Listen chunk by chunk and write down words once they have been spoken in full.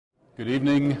Good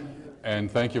evening, and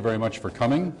thank you very much for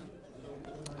coming.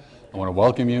 I want to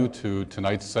welcome you to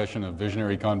tonight's session of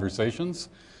Visionary Conversations.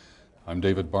 I'm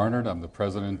David Barnard. I'm the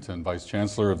President and Vice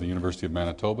Chancellor of the University of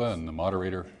Manitoba and the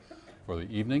moderator for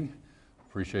the evening.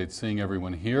 Appreciate seeing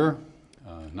everyone here.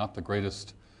 Not the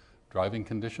greatest driving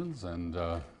conditions and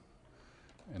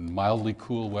mildly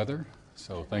cool weather,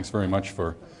 so thanks very much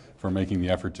for making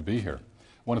the effort to be here.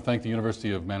 I want to thank the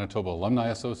University of Manitoba Alumni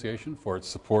Association for its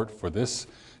support for this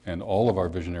and all of our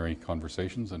Visionary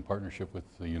Conversations in partnership with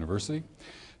the university.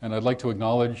 And I'd like to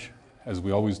acknowledge, as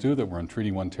we always do, that we're on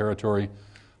Treaty 1 territory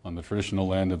on the traditional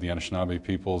land of the Anishinaabe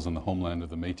peoples and the homeland of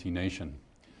the Métis Nation.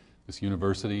 This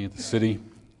university, the city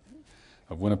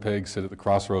of Winnipeg, sit at the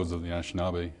crossroads of the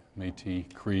Anishinaabe,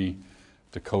 Métis, Cree,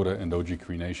 Dakota, and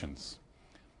Oji-Cree nations.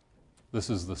 This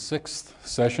is the 6th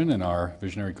session in our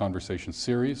Visionary Conversation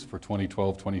series for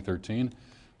 2012-2013,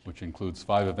 which includes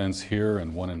 5 events here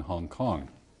and 1 in Hong Kong.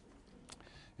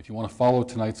 If you want to follow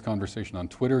tonight's conversation on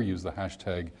Twitter, use the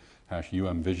hashtag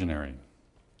 #UMVisionary.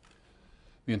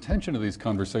 The intention of these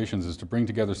conversations is to bring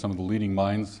together some of the leading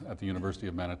minds at the University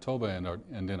of Manitoba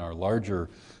and in our larger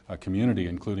community,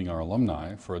 including our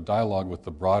alumni, for a dialogue with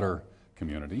the broader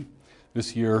community.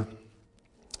 This year,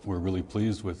 we're really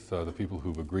pleased with the people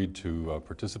who've agreed to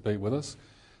participate with us.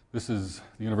 This is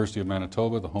the University of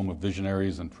Manitoba, the home of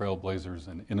visionaries and trailblazers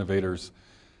and innovators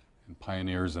and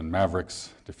pioneers and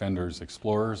mavericks, defenders,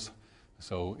 explorers,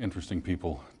 so interesting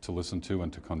people to listen to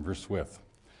and to converse with.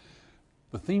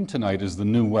 The theme tonight is the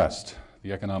New West,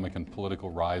 the economic and political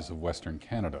rise of Western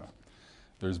Canada.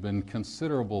 There's been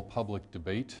considerable public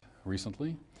debate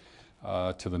recently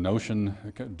devoted to the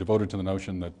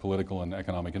notion that political and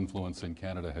economic influence in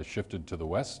Canada has shifted to the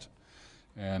West.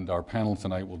 And our panel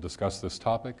tonight will discuss this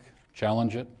topic,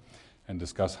 challenge it, and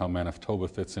discuss how Manitoba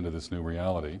fits into this new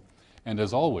reality. And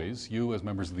as always, you as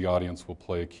members of the audience will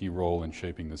play a key role in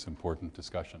shaping this important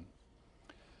discussion.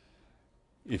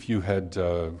 If you had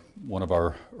one of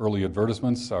our early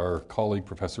advertisements, our colleague,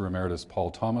 Professor Emeritus Paul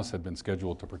Thomas, had been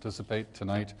scheduled to participate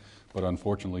tonight, but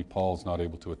unfortunately Paul's not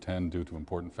able to attend due to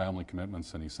important family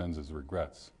commitments, and he sends his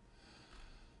regrets.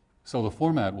 So the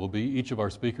format will be each of our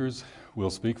speakers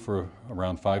will speak for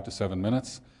around 5 to 7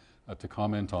 minutes to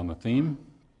comment on the theme.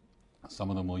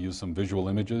 Some of them will use some visual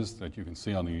images that you can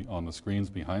see on the screens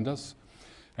behind us.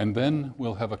 And then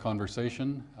we'll have a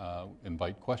conversation,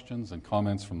 invite questions and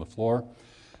comments from the floor.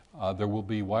 There will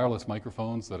be wireless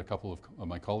microphones that a couple of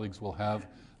my colleagues will have.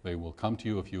 They will come to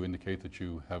you if you indicate that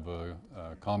you have a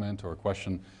comment or a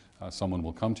question. Someone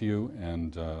will come to you,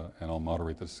 and I'll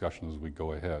moderate the discussion as we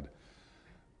go ahead.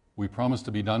 We promise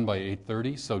to be done by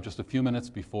 8:30, so just a few minutes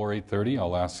before 8:30,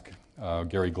 I'll ask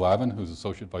Gary Glavin, who's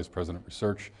Associate Vice President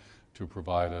Research, to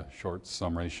provide a short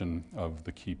summation of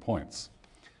the key points.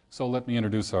 So let me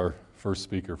introduce our first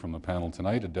speaker from the panel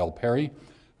tonight, Adele Perry,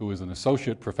 who is an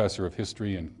Associate Professor of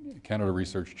History and Canada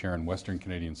Research Chair in Western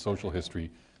Canadian Social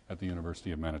History at the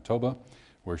University of Manitoba,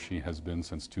 where she has been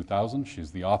since 2000.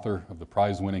 She's the author of the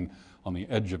prize-winning On the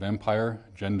Edge of Empire,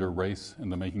 Gender, Race,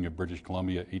 and the Making of British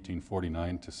Columbia,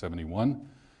 1849 to 71,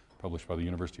 published by the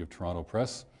University of Toronto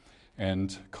Press,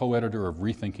 and co-editor of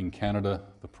Rethinking Canada,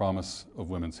 The Promise of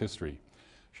Women's History.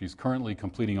 She's currently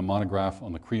completing a monograph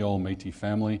on the Creole Métis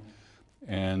family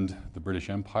and the British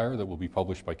Empire that will be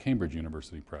published by Cambridge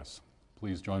University Press.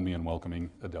 Please join me in welcoming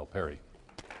Adele Perry.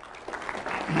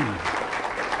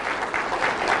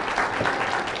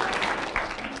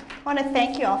 I want to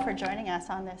thank you all for joining us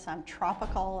on this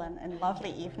tropical and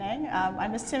lovely evening.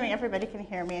 I'm assuming everybody can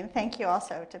hear me, and thank you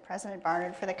also to President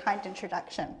Barnard for the kind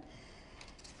introduction.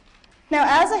 Now,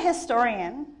 as a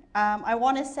historian, I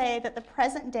want to say that the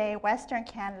present-day Western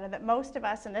Canada that most of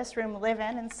us in this room live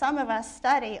in and some of us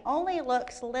study only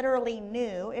looks literally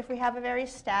new if we have a very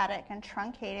static and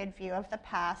truncated view of the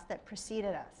past that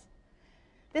preceded us.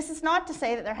 This is not to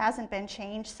say that there hasn't been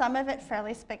change, some of it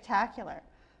fairly spectacular.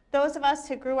 Those of us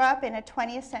who grew up in a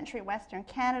 20th century Western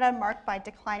Canada marked by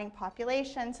declining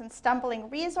populations and stumbling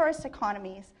resource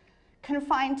economies can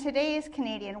find today's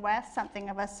Canadian West something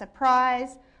of a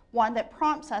surprise, one that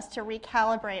prompts us to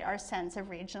recalibrate our sense of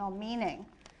regional meaning.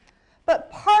 But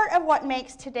part of what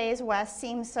makes today's West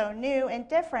seem so new and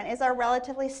different is our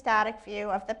relatively static view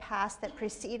of the past that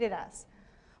preceded us.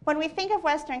 When we think of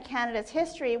Western Canada's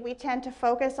history, we tend to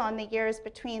focus on the years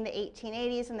between the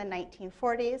 1880s and the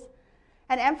 1940s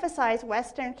and emphasize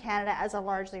Western Canada as a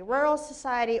largely rural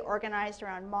society organized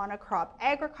around monocrop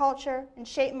agriculture and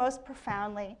shaped most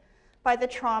profoundly by the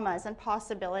traumas and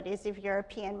possibilities of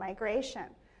European migration.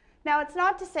 Now, it's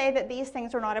not to say that these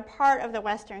things were not a part of the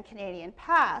Western Canadian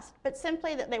past, but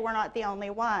simply that they were not the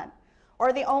only one,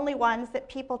 or the only ones that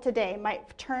people today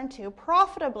might turn to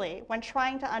profitably when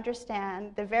trying to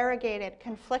understand the variegated,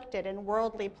 conflicted, and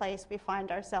worldly place we find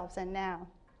ourselves in now.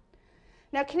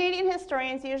 Now, Canadian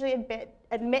historians usually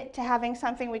admit to having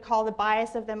something we call the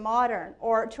bias of the modern,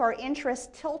 or to our interests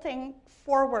tilting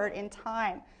forward in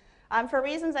time. For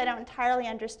reasons I don't entirely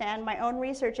understand, my own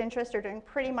research interests are doing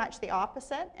pretty much the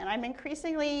opposite, and I'm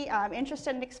increasingly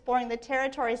interested in exploring the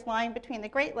territories lying between the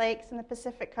Great Lakes and the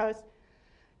Pacific Coast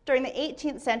during the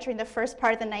 18th century and the first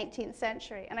part of the 19th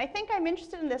century. And I think I'm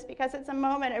interested in this because it's a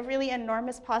moment of really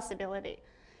enormous possibility.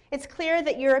 It's clear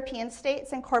that European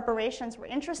states and corporations were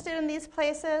interested in these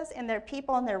places, in their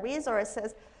people and their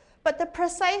resources, but the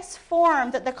precise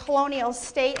form that the colonial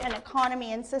state and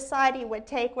economy and society would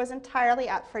take was entirely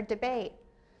up for debate.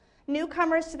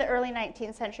 Newcomers to the early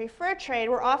 19th century fur trade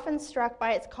were often struck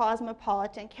by its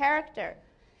cosmopolitan character.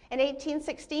 In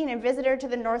 1816, a visitor to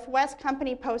the Northwest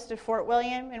Company post of Fort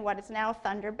William in what is now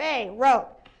Thunder Bay wrote,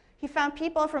 he found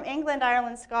people from England,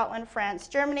 Ireland, Scotland, France,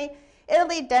 Germany,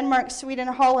 Italy, Denmark, Sweden,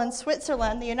 Holland,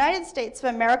 Switzerland, the United States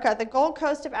of America, the Gold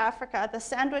Coast of Africa, the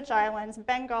Sandwich Islands,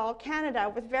 Bengal, Canada,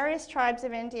 with various tribes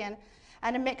of Indian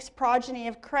and a mixed progeny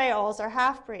of Creoles or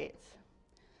half-breeds.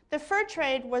 The fur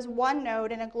trade was one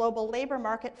node in a global labor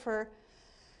market for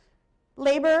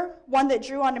labor, one that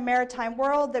drew on a maritime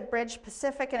world that bridged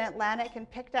Pacific and Atlantic and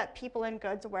picked up people and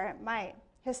goods where it might.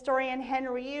 Historian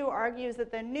Henry Yu argues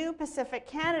that the new Pacific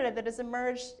Canada that has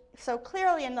emerged so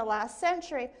clearly in the last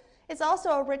century is also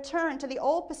a return to the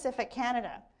old Pacific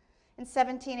Canada. In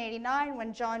 1789,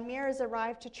 when John Mears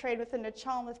arrived to trade with the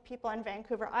Nechonlith people on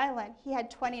Vancouver Island, he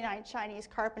had 29 Chinese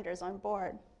carpenters on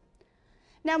board.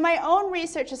 Now, my own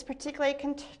research has particularly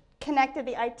connected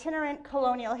the itinerant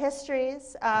colonial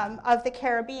histories of the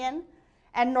Caribbean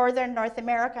and northern North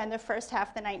America in the first half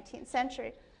of the 19th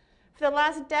century. For the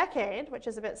last decade, which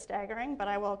is a bit staggering, but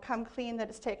I will come clean that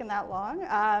it's taken that long,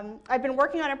 I've been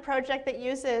working on a project that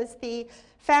uses the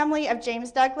family of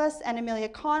James Douglas and Amelia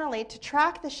Connolly to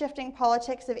track the shifting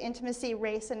politics of intimacy,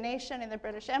 race, and nation in the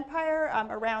British Empire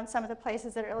around some of the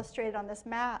places that are illustrated on this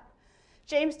map.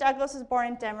 James Douglas was born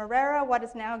in Demerara, what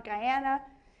is now Guyana,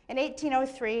 in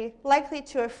 1803, likely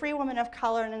to a free woman of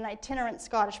color and an itinerant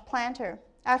Scottish planter.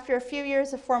 After a few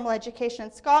years of formal education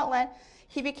in Scotland,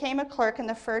 he became a clerk in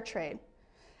the fur trade.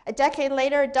 A decade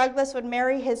later, Douglas would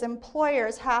marry his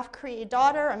employer's half-Cree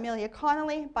daughter, Amelia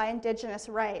Connolly, by Indigenous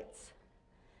rights.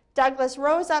 Douglas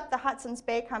rose up the Hudson's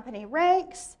Bay Company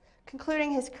ranks,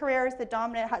 concluding his career as the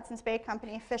dominant Hudson's Bay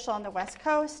Company official on the West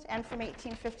Coast, and from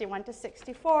 1851 to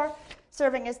 64,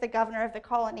 serving as the governor of the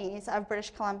colonies of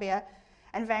British Columbia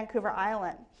and Vancouver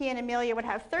Island. He and Amelia would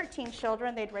have 13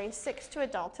 children, they'd raise 6 to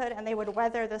adulthood, and they would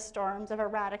weather the storms of a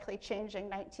radically changing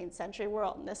 19th century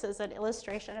world. And this is an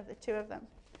illustration of the two of them.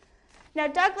 Now,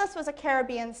 Douglas was a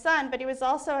Caribbean son, but he was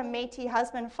also a Métis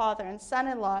husband, father, and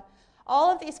son-in-law.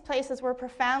 All of these places were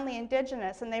profoundly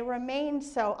Indigenous, and they remained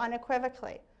so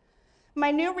unequivocally. My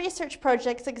new research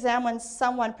projects examine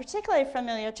someone particularly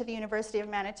familiar to the University of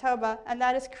Manitoba, and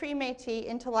that is Cree Métis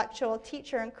intellectual,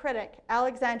 teacher, and critic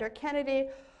Alexander Kennedy,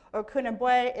 or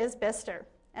Kunabwe Isbister.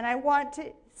 And I want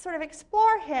to sort of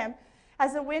explore him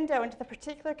as a window into the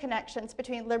particular connections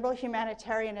between liberal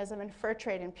humanitarianism and fur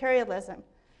trade imperialism.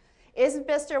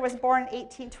 Isbister was born in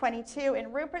 1822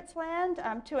 in Rupert's Land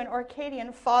to an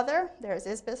Orcadian father, there's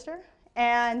Isbister,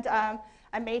 and a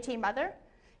Métis mother.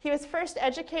 He was first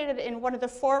educated in one of the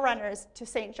forerunners to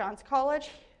St. John's College,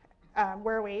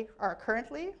 where we are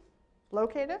currently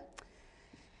located.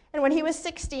 And when he was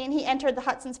 16, he entered the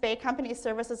Hudson's Bay Company's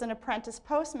service as an apprentice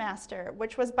postmaster,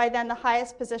 which was by then the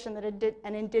highest position that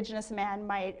an Indigenous man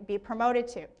might be promoted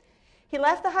to. He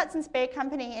left the Hudson's Bay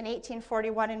Company in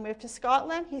 1841 and moved to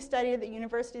Scotland. He studied at the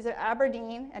universities of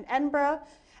Aberdeen and Edinburgh,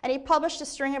 and he published a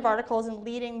string of articles in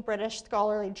leading British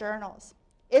scholarly journals.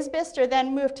 Isbister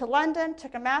then moved to London,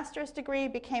 took a master's degree,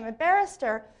 became a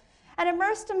barrister, and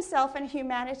immersed himself in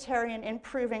humanitarian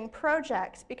improving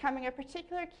projects, becoming a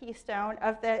particular keystone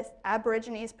of the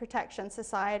Aborigines Protection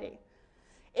Society.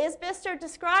 Isbister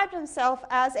described himself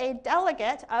as a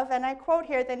delegate of, and I quote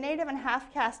here, the native and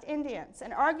half-caste Indians,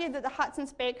 and argued that the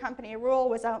Hudson's Bay Company rule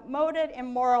was outmoded,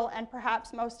 immoral, and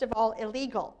perhaps most of all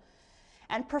illegal,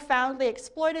 and profoundly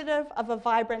exploitative of a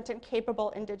vibrant and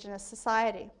capable Indigenous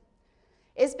society.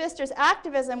 Isbister's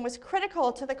activism was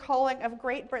critical to the calling of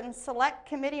Great Britain's Select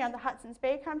Committee on the Hudson's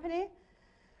Bay Company,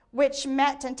 which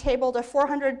met and tabled a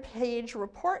 400-page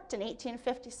report in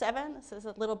 1857. This is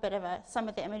a little bit of some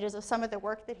of the images of some of the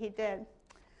work that he did.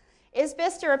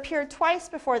 Isbister appeared twice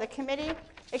before the committee,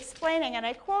 explaining, and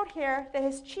I quote here, that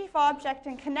his chief object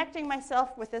in connecting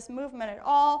myself with this movement at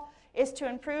all is to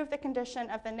improve the condition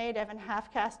of the native and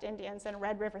half-caste Indians in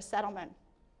Red River settlement.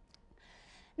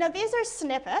 Now, these are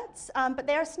snippets, but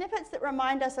they are snippets that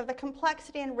remind us of the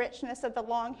complexity and richness of the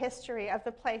long history of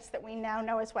the place that we now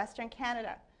know as Western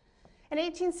Canada. In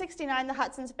 1869, the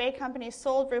Hudson's Bay Company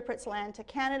sold Rupert's Land to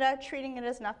Canada, treating it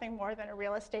as nothing more than a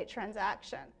real estate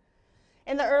transaction.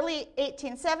 In the early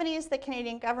 1870s, the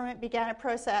Canadian government began a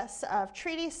process of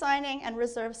treaty signing and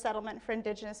reserve settlement for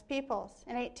Indigenous peoples.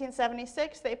 In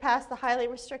 1876, they passed the highly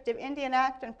restrictive Indian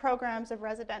Act, and programs of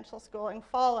residential schooling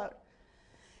followed.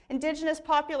 Indigenous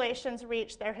populations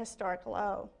reached their historic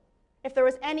low. If there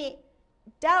was any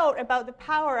doubt about the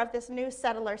power of this new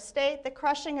settler state, the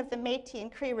crushing of the Métis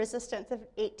and Cree resistance of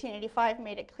 1885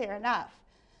 made it clear enough.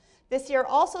 This year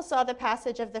also saw the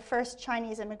passage of the first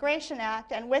Chinese Immigration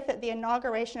Act, and with it the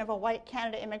inauguration of a white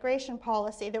Canada immigration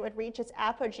policy that would reach its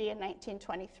apogee in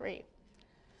 1923.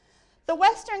 The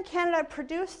Western Canada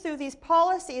produced through these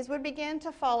policies would begin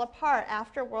to fall apart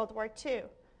after World War II.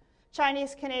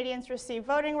 Chinese Canadians received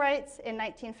voting rights. In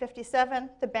 1957,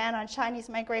 the ban on Chinese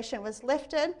migration was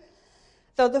lifted,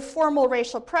 though the formal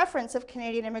racial preference of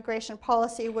Canadian immigration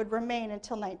policy would remain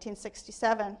until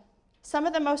 1967. Some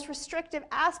of the most restrictive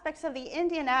aspects of the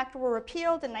Indian Act were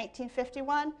repealed in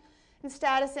 1951, and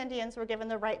status Indians were given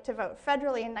the right to vote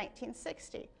federally in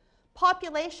 1960.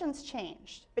 Populations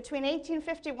changed. Between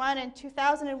 1851 and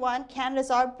 2001, Canada's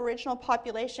Aboriginal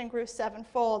population grew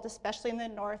sevenfold, especially in the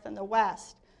north and the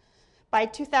west. By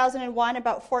 2001,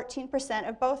 about 14%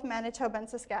 of both Manitoba and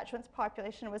Saskatchewan's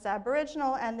population was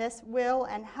Aboriginal, and this will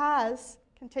and has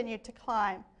continued to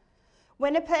climb.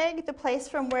 Winnipeg, the place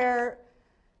from where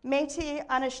Métis,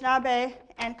 Anishinaabe,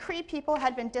 and Cree people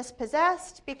had been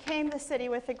dispossessed, became the city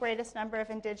with the greatest number of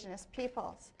Indigenous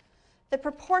peoples. The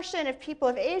proportion of people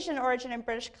of Asian origin in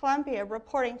British Columbia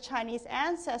reporting Chinese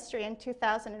ancestry in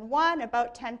 2001,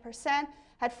 about 10%,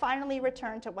 had finally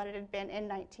returned to what it had been in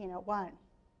 1901.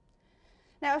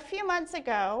 Now, a few months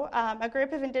ago, a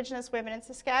group of Indigenous women in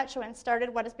Saskatchewan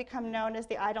started what has become known as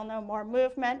the Idle No More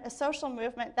movement, a social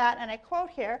movement that, and I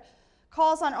quote here,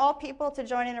 calls on all people to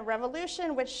join in a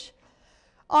revolution which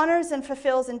honors and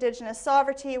fulfills Indigenous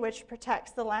sovereignty, which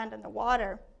protects the land and the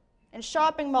water. In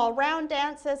shopping mall round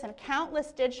dances and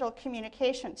countless digital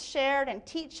communications shared and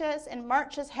teaches and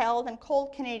marches held in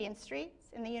cold Canadian streets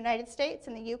in the United States,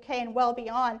 in the UK, and well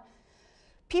beyond,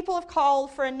 people have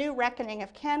called for a new reckoning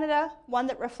of Canada, one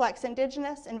that reflects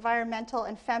Indigenous, environmental,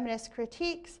 and feminist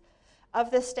critiques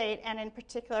of the state, and in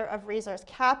particular of resource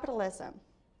capitalism.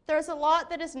 There's a lot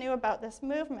that is new about this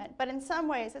movement, but in some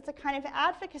ways it's a kind of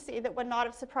advocacy that would not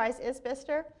have surprised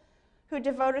Isbister, who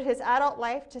devoted his adult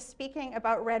life to speaking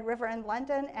about Red River in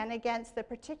London and against the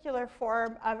particular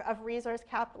form of resource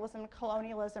capitalism and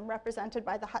colonialism represented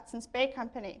by the Hudson's Bay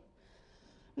Company.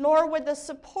 Nor would the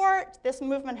support this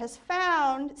movement has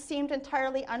found seemed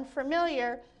entirely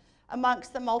unfamiliar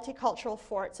amongst the multicultural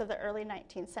forts of the early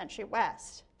 19th century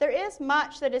West. There is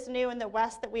much that is new in the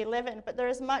West that we live in, but there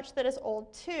is much that is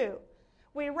old too.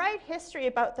 We write history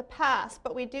about the past,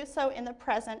 but we do so in the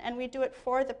present, and we do it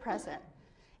for the present.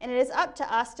 And it is up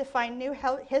to us to find new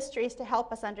histories to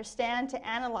help us understand, to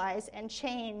analyze, and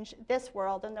change this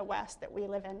world in the West that we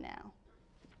live in now.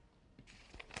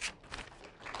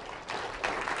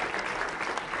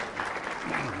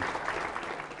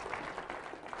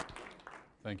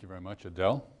 Thank you very much,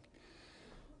 Adele.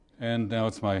 And now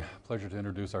it's my pleasure to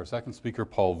introduce our second speaker,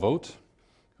 Paul Vogt,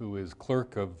 who is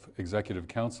Clerk of Executive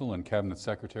Council and Cabinet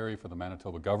Secretary for the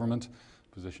Manitoba Government,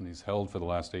 a position he's held for the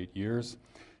last 8 years.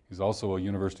 He's also a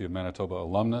University of Manitoba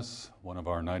alumnus, one of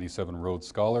our 97 Rhodes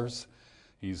Scholars.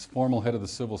 He's formal head of the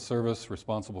Civil Service,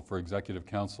 responsible for Executive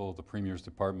Council, the Premier's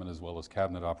Department, as well as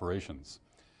Cabinet Operations.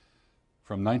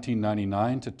 From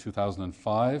 1999 to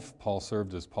 2005, Paul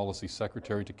served as Policy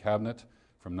Secretary to Cabinet.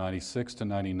 From 96 to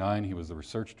 99, he was the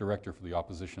Research Director for the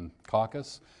Opposition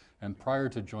Caucus. And prior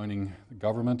to joining the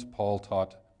government, Paul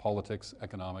taught politics,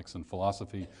 economics, and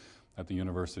philosophy at the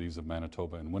Universities of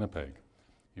Manitoba and Winnipeg.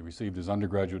 He received his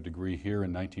undergraduate degree here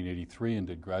in 1983 and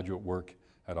did graduate work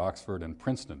at Oxford and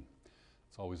Princeton.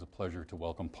 It's always a pleasure to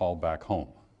welcome Paul back home.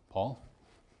 Paul?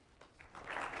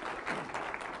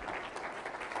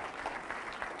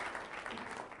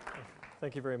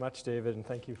 Thank you very much, David, and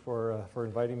thank you for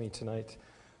inviting me tonight.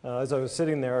 As I was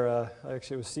sitting there, I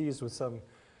actually was seized with some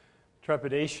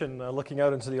trepidation looking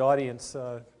out into the audience.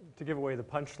 To give away the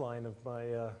punchline of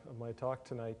my talk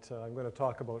tonight, I'm going to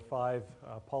talk about 5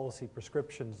 policy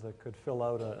prescriptions that could fill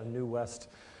out a New West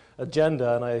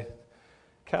agenda, and I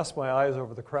cast my eyes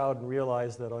over the crowd and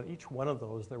realized that on each one of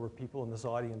those there were people in this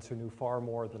audience who knew far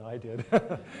more than I did.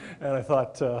 And I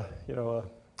thought,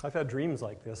 I've had dreams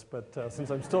like this, but since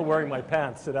I'm still wearing my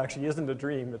pants, it actually isn't a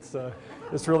dream.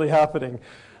 It's really happening.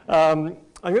 I'm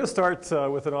going to start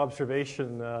with an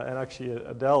observation, and actually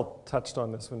Adele touched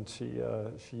on this when she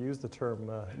used the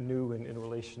term new in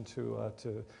relation to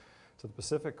the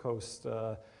Pacific Coast.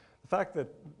 The fact that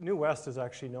New West is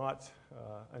actually not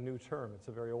a new term. It's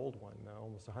a very old one,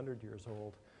 almost 100 years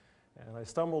old. And I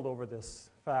stumbled over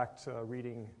this fact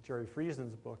reading Jerry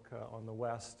Friesen's book on the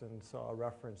West, and saw a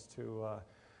reference to a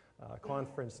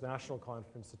national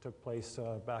conference that took place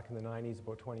back in the 90s,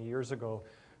 about 20 years ago,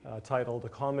 titled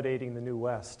Accommodating the New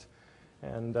West.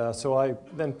 And so I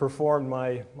then performed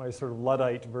my sort of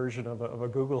Luddite version of a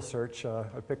Google search. I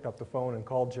picked up the phone and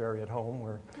called Jerry at home,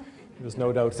 where he was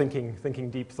no doubt thinking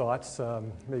deep thoughts,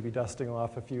 maybe dusting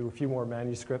off a few more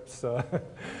manuscripts.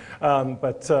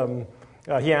 But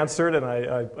he answered, and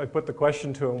I put the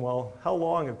question to him, well, how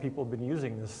long have people been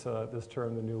using this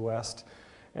term, the New West?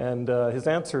 And his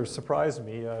answer surprised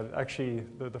me. Actually,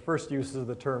 the first uses of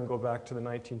the term go back to the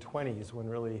 1920s, when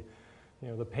really,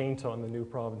 the paint on the new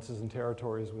provinces and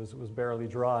territories was barely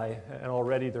dry, and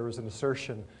already there was an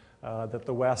assertion that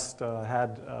the West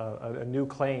had a new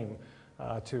claim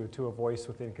to a voice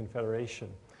within Confederation.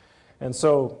 And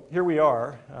so here we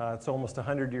are. It's almost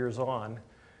 100 years on.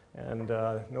 And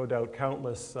no doubt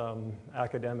countless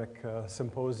academic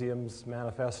symposiums,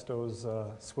 manifestos,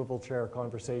 swivel chair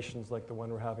conversations like the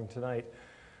one we're having tonight.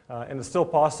 And it's still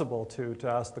possible to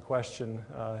ask the question,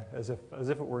 as if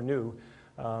it were new,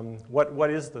 what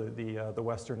is the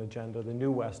Western agenda, the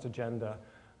New West agenda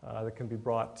that can be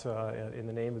brought in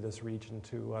the name of this region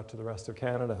to the rest of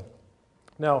Canada?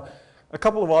 Now, a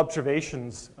couple of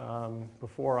observations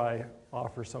before I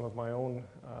offer some of my own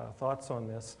thoughts on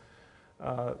this.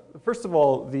 First of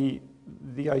all, the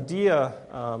idea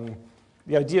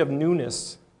of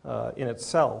newness in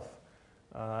itself,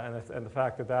 and the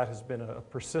fact that that has been a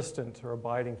persistent or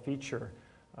abiding feature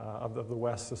of the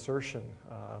West's assertion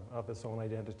of its own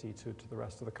identity to the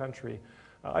rest of the country,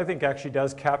 I think actually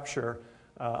does capture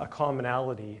a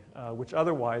commonality which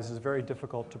otherwise is very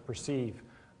difficult to perceive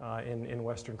in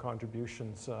Western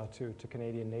contributions to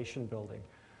Canadian nation building.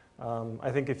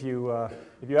 I think if you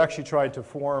actually tried to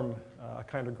form a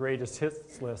kind of greatest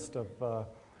hits list of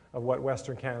what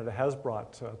Western Canada has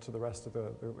brought to the rest of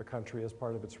the country as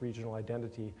part of its regional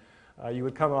identity, you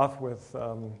would come off with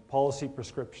policy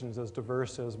prescriptions as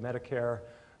diverse as Medicare,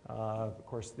 of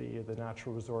course the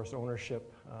natural resource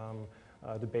ownership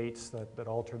debates that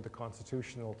altered the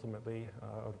Constitution ultimately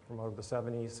from out of the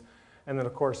 70s. And then,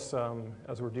 of course,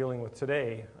 as we're dealing with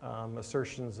today,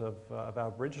 assertions of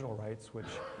Aboriginal rights, which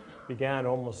began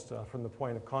almost from the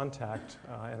point of contact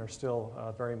and are still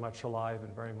very much alive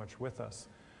and very much with us.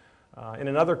 In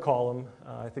another column,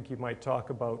 I think you might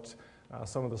talk about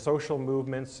some of the social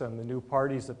movements and the new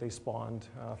parties that they spawned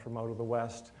from out of the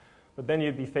West. But then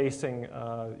you'd be facing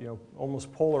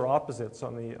almost polar opposites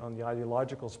on the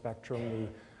ideological spectrum, the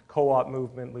co-op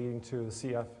movement leading to the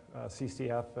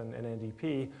CCF and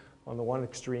NDP on the one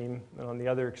extreme, and on the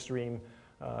other extreme,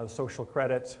 social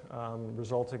credit,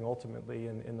 resulting ultimately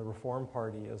in the Reform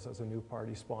Party as a new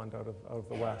party spawned out of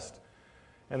the West.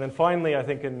 And then finally, I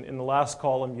think in the last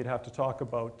column, you'd have to talk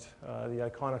about the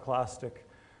iconoclastic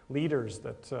leaders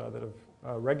that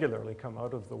have regularly come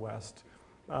out of the West.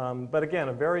 But again,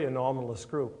 a very anomalous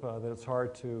group that it's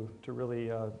hard to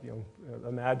really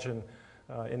imagine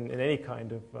in any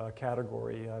kind of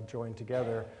category joined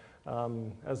together.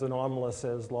 As anomalous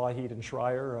as Lougheed and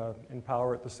Schreier in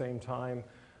power at the same time,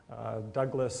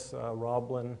 Douglas,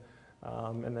 Roblin,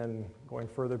 and then going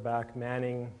further back,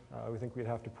 Manning, we think we'd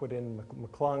have to put in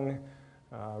McClung,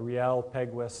 Riel,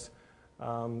 Pegwis.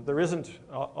 There isn't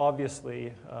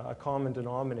obviously a common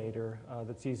denominator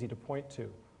that's easy to point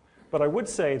to. But I would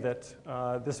say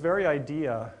that this very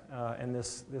idea and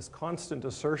this constant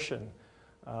assertion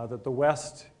that the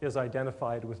West is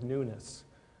identified with newness,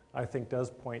 I think does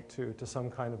point to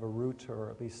some kind of a root or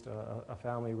at least a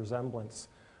family resemblance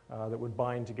that would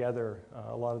bind together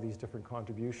a lot of these different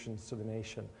contributions to the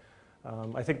nation.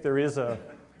 I think there is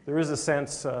a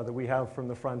sense that we have from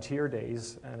the frontier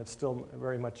days, and it's still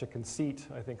very much a conceit,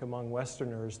 I think, among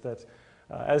Westerners that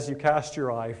as you cast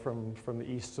your eye from the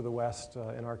east to the west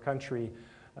in our country,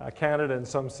 Canada in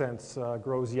some sense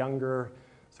grows younger,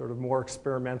 sort of more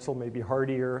experimental, maybe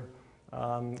hardier,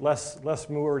 less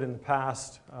moored in the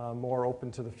past, more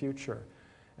open to the future.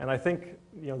 And I think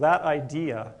that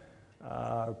idea,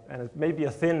 and it may be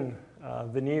a thin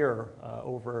veneer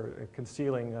over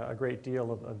concealing a great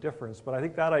deal of difference, but I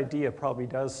think that idea probably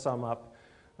does sum up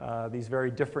these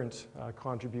very different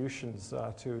contributions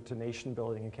to nation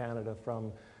building in Canada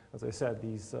from as I said,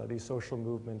 these social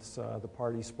movements, the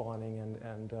party spawning,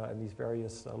 and these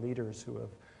various leaders who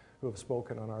have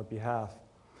spoken on our behalf.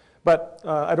 But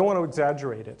I don't want to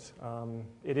exaggerate it.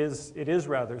 It is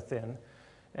rather thin,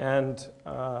 and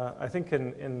I think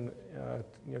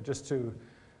just to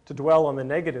dwell on the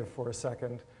negative for a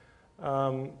second,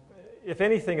 if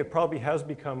anything, it probably has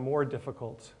become more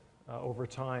difficult over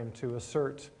time to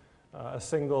assert a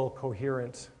single,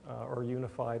 coherent, or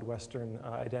unified Western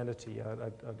identity,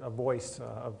 a voice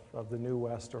of the new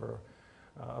West or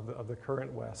of the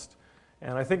current West.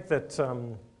 And I think that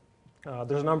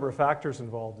there's a number of factors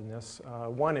involved in this.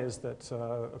 One is that,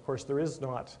 of course, there is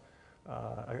not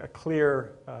a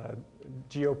clear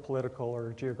geopolitical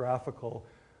or geographical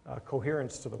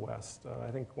coherence to the West.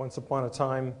 I think once upon a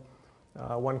time,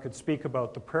 one could speak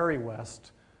about the Prairie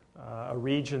West, a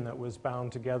region that was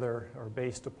bound together or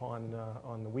based upon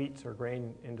on the wheat or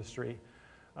grain industry.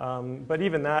 But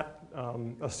even that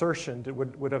assertion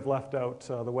would have left out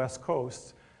the West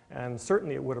Coast, and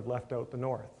certainly it would have left out the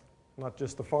North. Not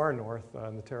just the far north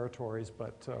in the territories,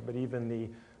 but even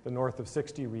the north of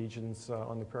 60 regions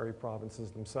on the prairie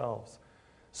provinces themselves.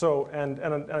 So, and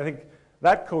I think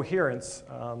that coherence,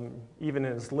 even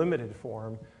in its limited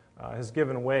form, has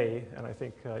given way, and I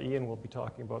think Ian will be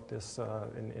talking about this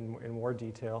in more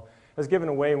detail, has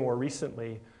given way more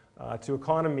recently to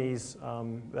economies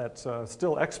that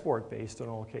still export-based in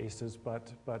all cases,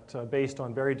 but based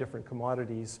on very different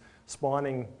commodities,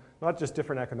 spawning not just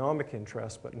different economic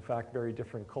interests, but in fact very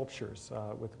different cultures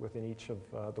within each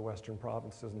of the Western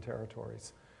provinces and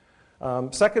territories.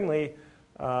 Secondly,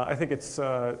 I think it's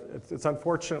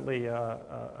unfortunately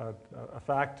a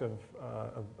fact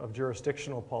of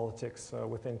jurisdictional politics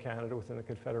within Canada, within the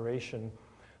Confederation,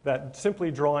 that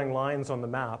simply drawing lines on the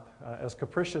map, as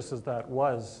capricious as that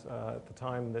was at the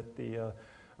time that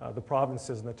the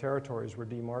provinces and the territories were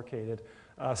demarcated,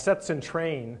 sets in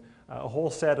train a whole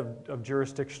set of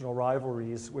jurisdictional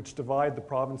rivalries which divide the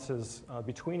provinces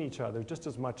between each other just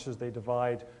as much as they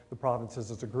divide the provinces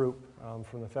as a group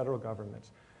from the federal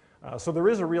government. So there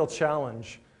is a real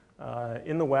challenge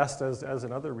in the West, as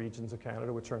in other regions of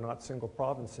Canada, which are not single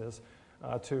provinces,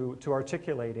 to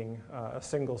articulating a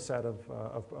single set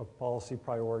of policy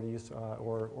priorities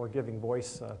or giving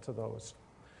voice to those.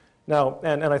 Now,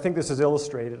 and I think this is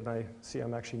illustrated, and I see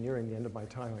I'm actually nearing the end of my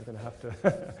time. I'm going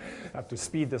to have to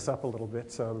speed this up a little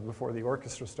bit before the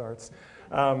orchestra starts.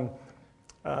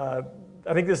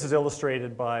 I think this is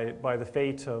illustrated by the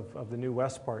fate of the New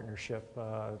West partnership,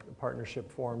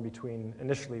 partnership formed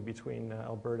initially between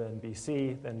Alberta and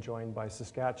BC, then joined by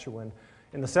Saskatchewan.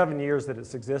 In the 7 years that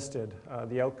it's existed,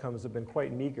 the outcomes have been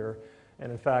quite meager.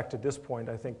 And in fact, at this point,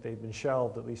 I think they've been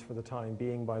shelved, at least for the time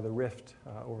being, by the rift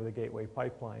over the Gateway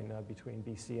Pipeline between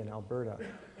BC and Alberta.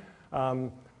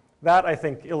 That, I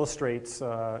think, illustrates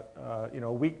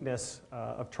weakness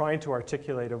of trying to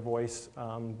articulate a voice,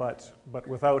 but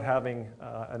without having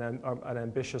an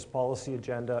ambitious policy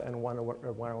agenda and one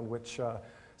around which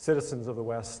citizens of the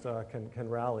West can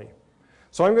rally.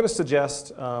 So I'm going to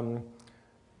suggest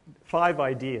 5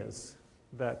 ideas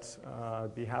that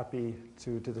I'd be happy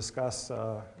to discuss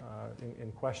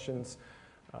in questions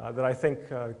that I think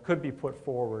could be put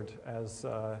forward as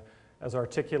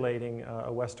articulating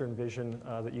a Western vision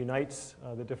that unites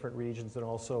the different regions and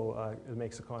also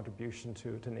makes a contribution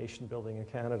to nation building in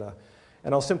Canada.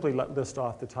 And I'll simply list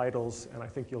off the titles, and I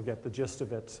think you'll get the gist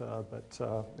of it, but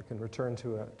I can return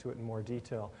to it in more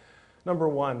detail. Number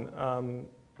 1,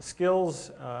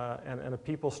 skills and a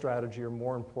people strategy are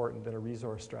more important than a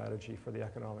resource strategy for the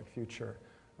economic future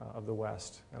of the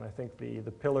West. And I think the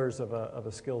pillars of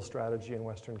a skills strategy in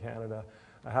Western Canada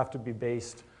have to be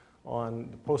based on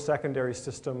the post-secondary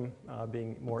system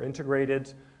being more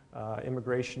integrated,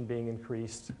 immigration being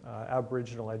increased,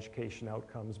 Aboriginal education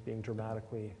outcomes being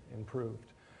dramatically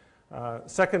improved.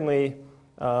 Secondly,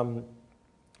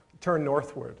 turn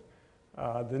northward.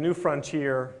 The new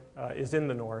frontier is in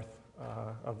the north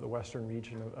of the western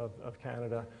region of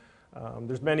Canada.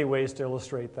 There's many ways to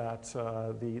illustrate that.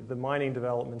 The mining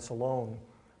developments alone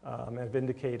have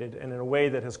indicated, and in a way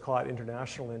that has caught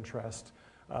international interest,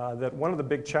 that one of the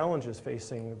big challenges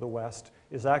facing the West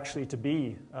is actually to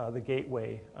be the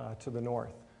gateway to the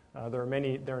north. There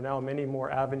are now many more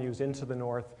avenues into the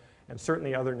north, and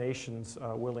certainly other nations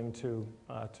willing to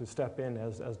step in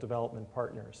as development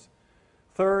partners.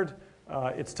 Third,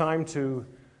 it's time to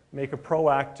make a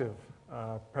proactive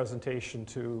presentation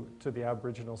to the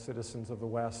Aboriginal citizens of the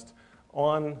West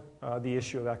on the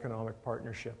issue of economic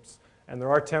partnerships. And there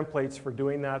are templates for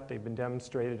doing that. They've been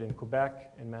demonstrated in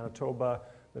Quebec, in Manitoba,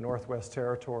 the Northwest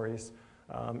Territories.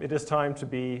 It is time to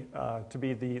be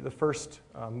the first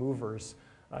movers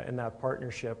in that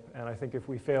partnership. And I think if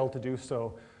we fail to do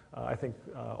so, I think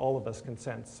all of us can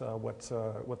sense what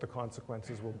the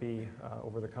consequences will be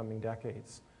over the coming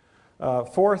decades.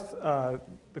 Fourth,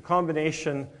 the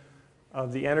combination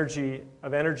of energy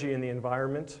in the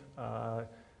environment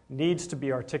needs to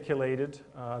be articulated.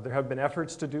 There have been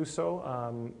efforts to do so.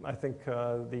 I think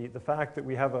the fact that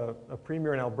we have a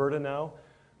premier in Alberta now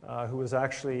who has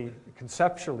actually,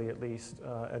 conceptually at least,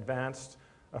 advanced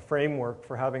a framework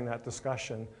for having that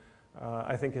discussion,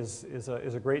 I think is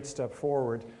a great step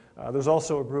forward. There's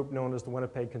also a group known as the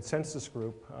Winnipeg Consensus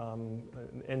Group,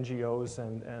 NGOs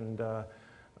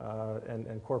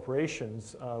and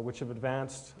corporations, which have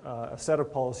advanced a set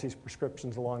of policies,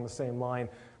 prescriptions along the same line,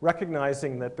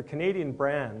 recognizing that the Canadian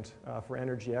brand for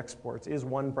energy exports is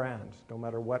one brand, no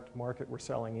matter what market we're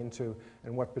selling into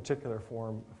and what particular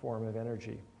form of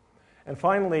energy. And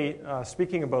finally,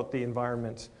 speaking about the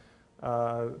environment,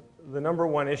 the number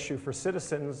one issue for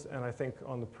citizens, and I think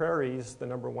on the prairies, the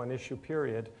number one issue,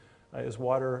 period, is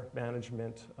water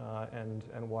management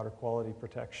and water quality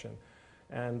protection.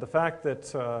 And the fact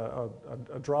that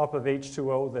a drop of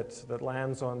H2O that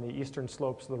lands on the eastern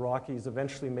slopes of the Rockies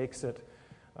eventually makes it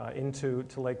into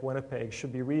Lake Winnipeg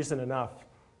should be reason enough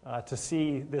to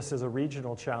see this as a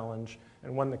regional challenge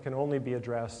and one that can only be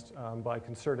addressed by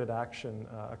concerted action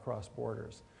across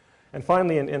borders. And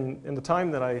finally, in the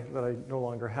time that I no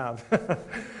longer have,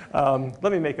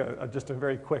 let me make just a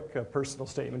very quick personal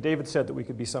statement. David said that we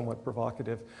could be somewhat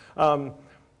provocative.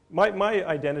 My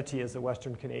identity as a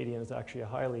Western Canadian is actually a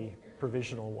highly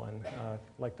provisional one,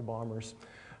 like the Bombers.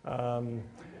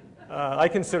 I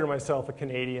consider myself a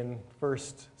Canadian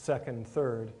first, second,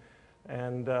 third.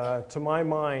 And to my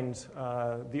mind,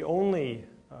 the only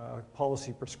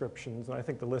policy prescriptions, and I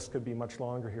think the list could be much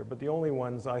longer here, but the only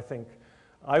ones I think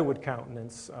I would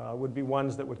countenance would be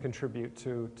ones that would contribute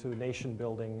to nation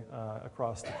building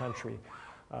across the country.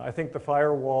 I think the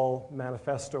Firewall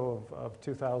Manifesto of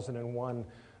 2001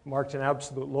 marked an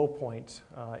absolute low point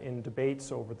in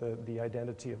debates over the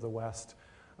identity of the West.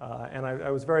 And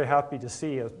I was very happy to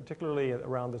see, particularly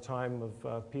around the time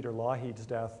of Peter Lougheed's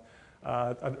death,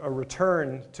 a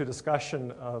return to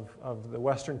discussion of the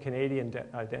Western Canadian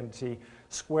identity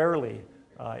squarely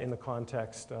in the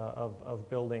context of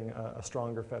building a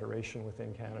stronger federation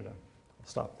within Canada. I'll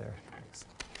stop there. Thanks.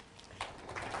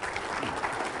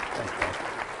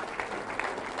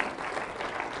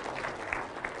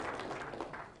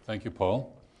 Thank you,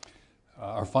 Paul.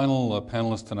 Our final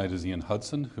panelist tonight is Ian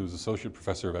Hudson, who's Associate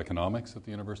Professor of Economics at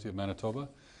the University of Manitoba.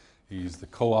 He's the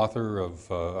co-author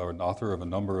or an author of a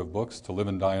number of books, To Live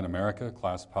and Die in America,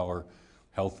 Class, Power,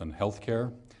 Health, and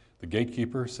Healthcare, The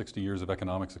Gatekeeper, 60 Years of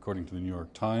Economics According to the New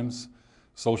York Times,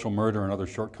 Social Murder and Other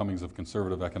Shortcomings of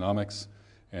Conservative Economics,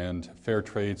 and Fair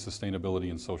Trade, Sustainability,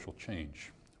 and Social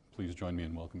Change. Please join me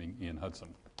in welcoming Ian Hudson.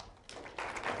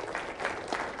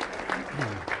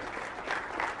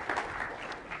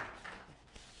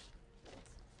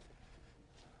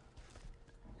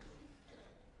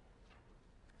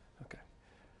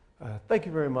 Thank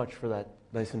you very much for that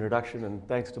nice introduction, and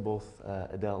thanks to both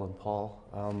Adele and Paul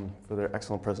for their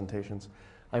excellent presentations.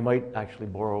 I might actually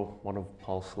borrow one of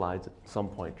Paul's slides at some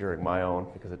point during my own,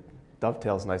 because it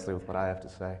dovetails nicely with what I have to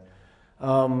say.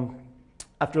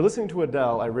 After listening to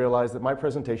Adele, I realized that my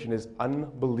presentation is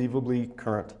unbelievably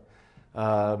current.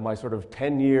 My sort of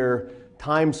 10-year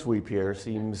time sweep here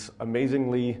seems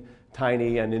amazingly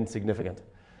tiny and insignificant.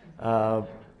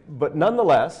 But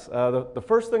nonetheless, the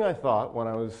first thing I thought when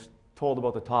I was told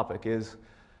about the topic is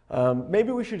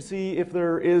maybe we should see if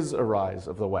there is a rise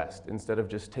of the West, instead of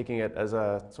just taking it as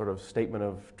a sort of statement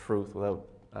of truth without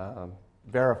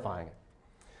verifying it.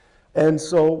 And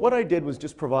so what I did was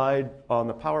just provide on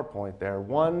the PowerPoint there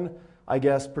one, I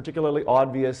guess, particularly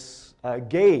obvious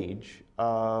gauge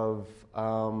of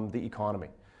the economy,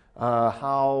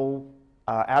 how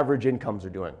average incomes are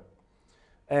doing.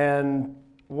 And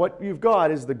what you've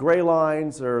got is the gray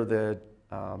lines are the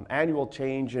annual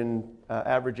change in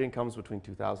average incomes between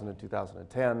 2000 and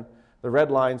 2010, the red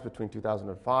lines between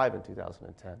 2005 and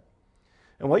 2010.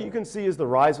 And what you can see is the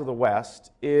rise of the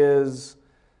West is,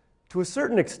 to a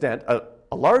certain extent,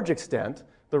 a large extent,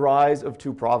 the rise of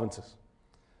two provinces.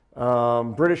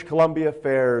 British Columbia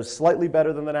fares slightly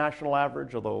better than the national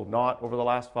average, although not over the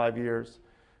last 5 years.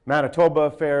 Manitoba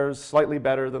fares slightly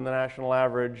better than the national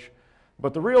average.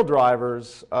 But the real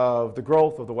drivers of the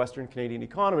growth of the Western Canadian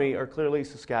economy are clearly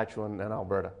Saskatchewan and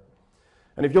Alberta.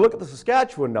 And if you look at the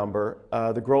Saskatchewan number,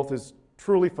 the growth is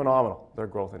truly phenomenal, their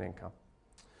growth in income.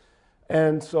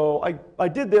 And so I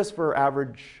did this for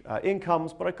average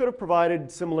incomes, but I could have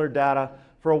provided similar data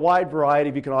for a wide variety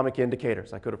of economic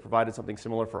indicators. I could have provided something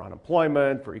similar for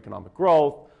unemployment, for economic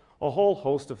growth, a whole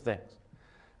host of things.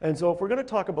 And so if we're going to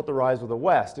talk about the rise of the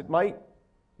West, it might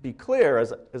be clear,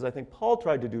 as I think Paul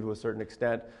tried to do to a certain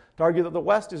extent, to argue that the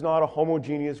West is not a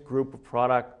homogeneous group of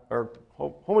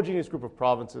homogeneous group of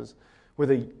provinces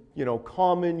with a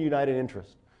common united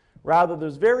interest. Rather,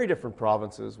 there's very different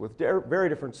provinces with very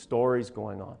different stories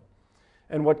going on.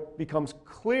 And what becomes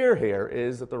clear here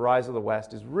is that the rise of the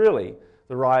West is really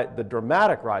the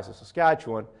dramatic rise of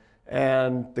Saskatchewan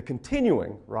and the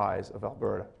continuing rise of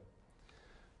Alberta.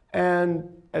 And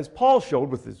as Paul showed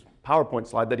with his PowerPoint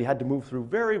slide that he had to move through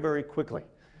very, very quickly,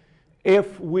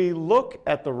 if we look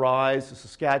at the rise of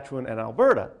Saskatchewan and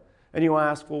Alberta, and you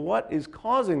ask, well, what is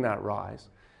causing that rise?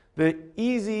 The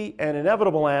easy and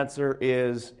inevitable answer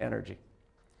is energy.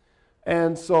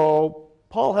 And so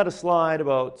Paul had a slide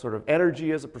about sort of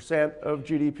energy as a percent of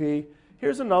GDP.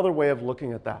 Here's another way of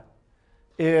looking at that.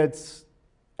 It's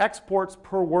exports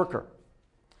per worker.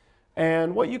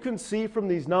 And what you can see from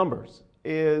these numbers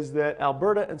is that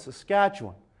Alberta and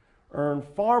Saskatchewan earn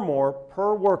far more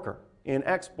per worker in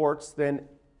exports than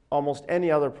almost any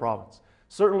other province.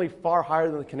 Certainly far higher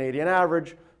than the Canadian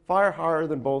average, far higher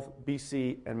than both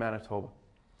BC and Manitoba.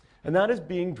 And that is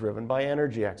being driven by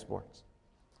energy exports.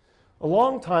 A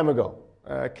long time ago,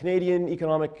 a Canadian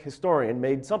economic historian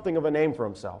made something of a name for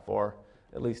himself, or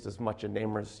at least as much a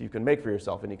name as you can make for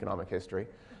yourself in economic history.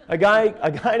 A guy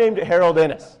named Harold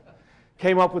Innis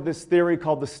came up with this theory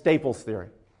called the Staples theory.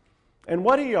 And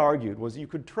what he argued was you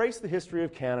could trace the history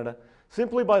of Canada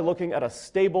simply by looking at a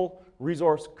stable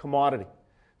resource commodity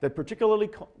that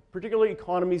particularly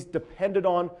economies depended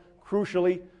on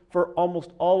crucially for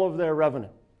almost all of their revenue.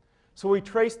 So we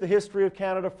traced the history of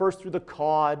Canada first through the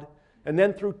cod, and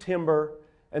then through timber,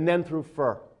 and then through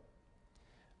fur.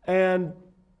 And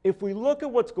if we look at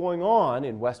what's going on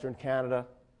in Western Canada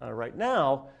right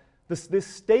now, this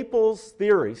Staples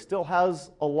theory still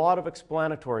has a lot of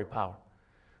explanatory power.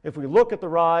 If we look at the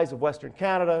rise of Western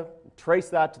Canada, trace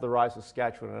that to the rise of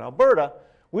Saskatchewan and Alberta,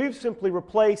 we've simply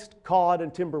replaced cod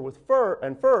and timber with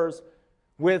furs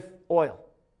with oil.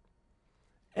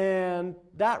 And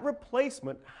that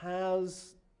replacement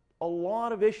has a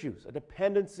lot of issues, a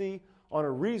dependency on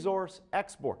a resource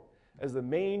export as the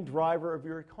main driver of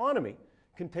your economy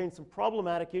contains some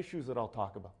problematic issues that I'll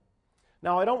talk about.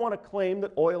 Now, I don't want to claim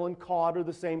that oil and cod are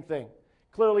the same thing.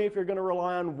 Clearly, if you're going to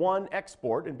rely on one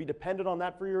export and be dependent on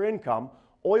that for your income,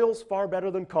 oil's far better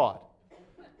than cod,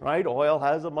 right? Oil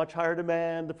has a much higher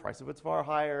demand, the price of it's far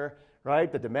higher,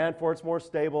 right? The demand for it's more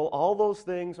stable. All those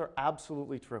things are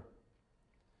absolutely true.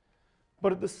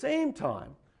 But at the same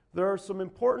time, there are some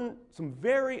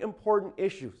very important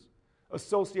issues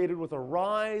associated with a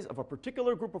rise of a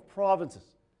particular group of provinces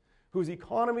whose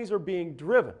economies are being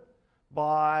driven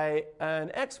by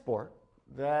an export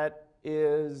that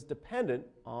is dependent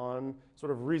on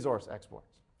sort of resource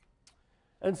exports.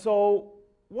 And so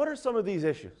what are some of these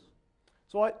issues?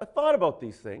 So I thought about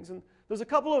these things, and there's a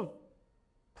couple of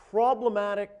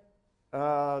problematic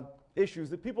issues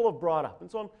that people have brought up. And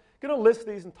so I'm going to list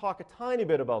these and talk a tiny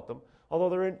bit about them, although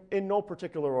they're in no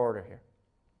particular order here.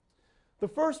 The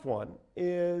first one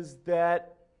is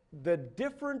that the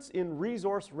difference in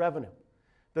resource revenue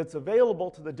that's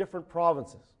available to the different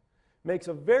provinces makes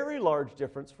a very large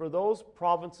difference for those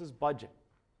provinces' budget.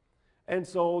 And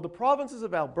so the provinces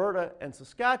of Alberta and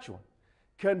Saskatchewan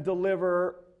can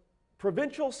deliver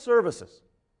provincial services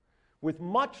with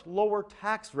much lower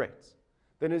tax rates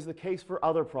than is the case for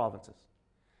other provinces.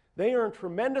 They earn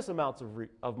tremendous amounts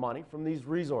of money from these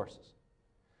resources.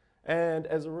 And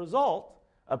as a result,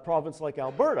 a province like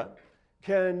Alberta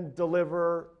can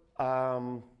deliver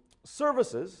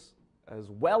services as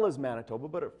well as Manitoba,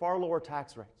 but at far lower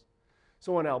tax rates.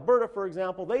 So in Alberta, for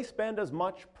example, they spend as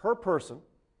much per person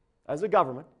as a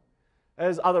government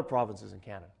as other provinces in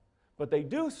Canada. But they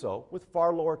do so with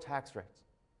far lower tax rates.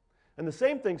 And the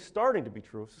same thing's starting to be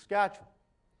true of Saskatchewan.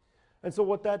 And so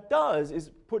what that does is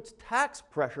puts tax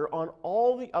pressure on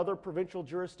all the other provincial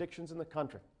jurisdictions in the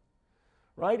country.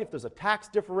 Right? If there's a tax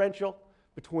differential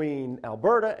between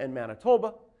Alberta and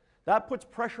Manitoba, that puts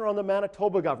pressure on the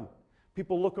Manitoba government.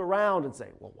 People look around and say,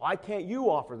 well, why can't you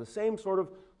offer the same sort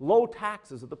of low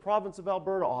taxes that the province of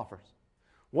Alberta offers?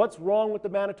 What's wrong with the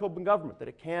Manitoban government that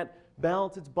it can't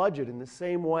balance its budget in the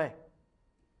same way?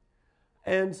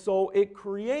 And so it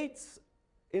creates,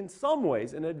 in some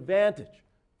ways, an advantage.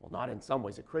 Well, not in some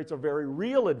ways. It creates a very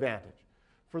real advantage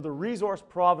for the resource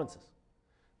provinces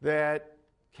that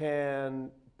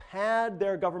can pad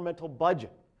their governmental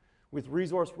budget with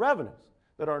resource revenues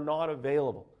that are not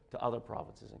available to other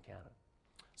provinces in Canada.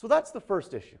 So that's the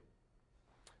first issue.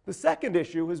 The second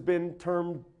issue has been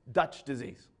termed Dutch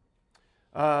disease,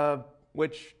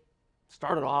 which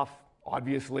started off,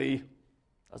 obviously,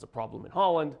 as a problem in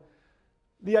Holland.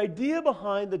 The idea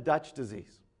behind the Dutch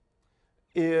disease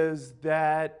is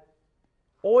that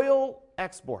oil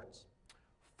exports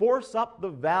force up the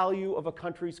value of a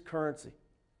country's currency,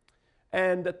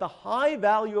 and that the high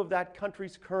value of that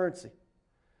country's currency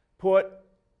put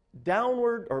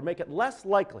downward or make it less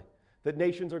likely that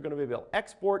nations are going to be able to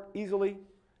export easily,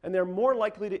 and they're more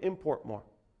likely to import more.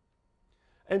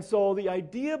 And so the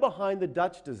idea behind the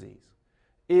Dutch disease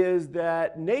is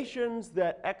that nations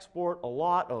that export a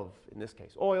lot of, in this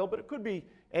case, oil, but it could be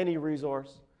any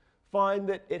resource, find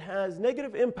that it has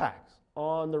negative impacts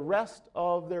on the rest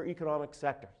of their economic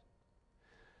sectors.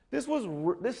 This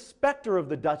specter of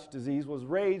the Dutch disease was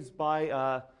raised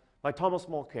by Thomas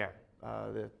Mulcair,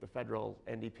 the federal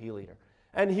NDP leader.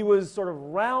 And he was sort of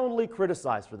roundly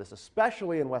criticized for this,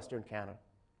 especially in Western Canada.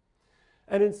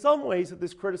 And in some ways,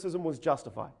 this criticism was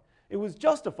justified. It was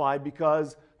justified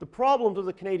because the problems of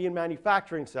the Canadian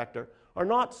manufacturing sector are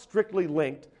not strictly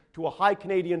linked to a high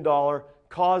Canadian dollar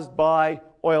caused by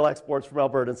oil exports from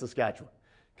Alberta and Saskatchewan.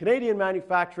 Canadian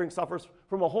manufacturing suffers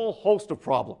from a whole host of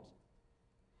problems.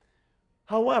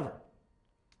 However,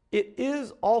 it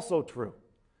is also true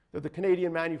that the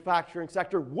Canadian manufacturing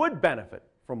sector would benefit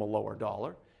from a lower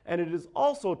dollar, and it is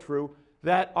also true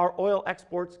that our oil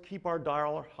exports keep our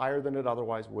dollar higher than it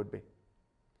otherwise would be.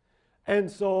 And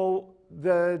so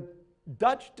the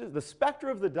specter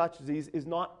of the Dutch disease is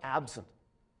not absent,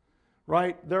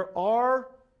 right? There are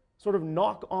sort of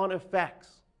knock-on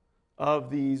effects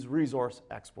of these resource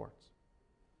exports.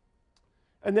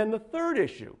 And then the third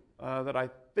issue that I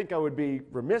think I would be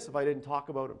remiss if I didn't talk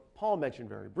about, and Paul mentioned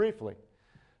very briefly,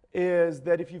 is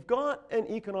that if you've got an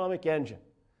economic engine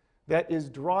that is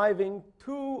driving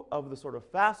two of the sort of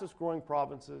fastest growing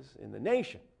provinces in the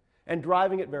nation and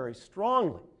driving it very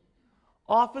strongly,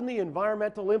 often the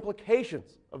environmental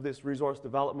implications of this resource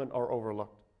development are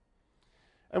overlooked.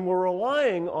 And we're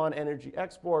relying on energy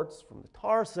exports from the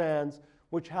tar sands,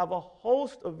 which have a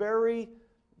host of very,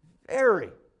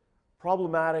 very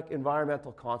problematic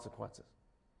environmental consequences.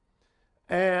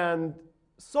 And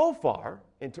so far,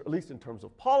 at least in terms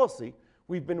of policy,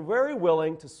 we've been very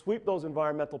willing to sweep those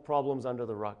environmental problems under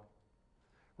the rug,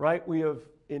 right? We have,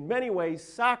 in many ways,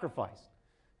 sacrificed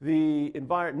the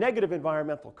negative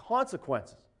environmental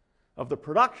consequences of the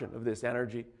production of this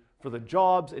energy for the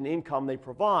jobs and income they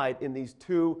provide in these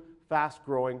two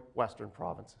fast-growing Western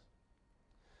provinces.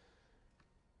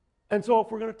 And so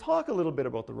if we're going to talk a little bit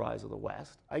about the rise of the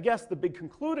West, I guess the big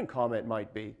concluding comment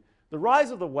might be the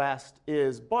rise of the West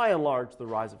is, by and large, the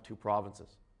rise of two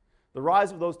provinces. The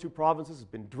rise of those two provinces has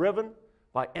been driven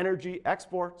by energy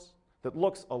exports that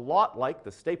looks a lot like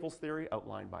the Staples theory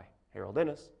outlined by Harold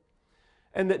Innis,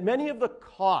 and that many of the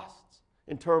costs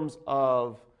in terms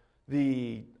of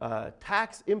the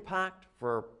tax impact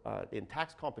in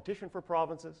tax competition for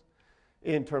provinces,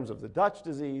 in terms of the Dutch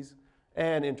disease,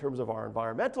 and in terms of our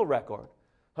environmental record,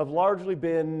 have largely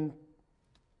been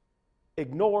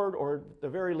ignored or at the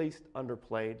very least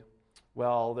underplayed,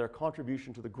 while their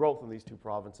contribution to the growth in these two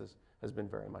provinces has been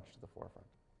very much to the forefront.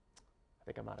 I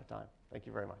think I'm out of time. Thank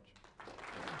you very much.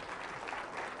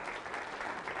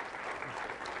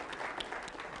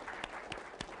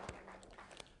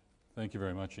 Thank you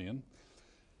very much, Ian.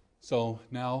 So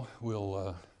now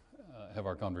we'll have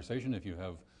our conversation. If you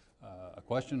have a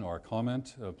question or a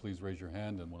comment, please raise your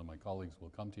hand and one of my colleagues will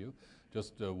come to you.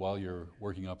 Just while you're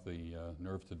working up the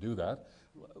nerve to do that,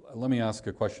 let me ask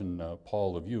a question,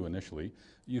 Paul, of you initially.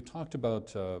 You talked about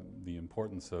the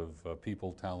importance of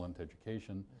people, talent,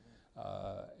 education,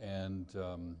 and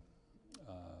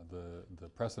the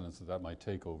precedence that might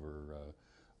take over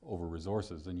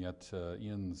resources, and yet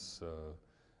Ian's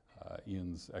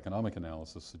economic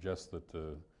analysis suggests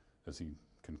that, as he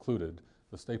concluded,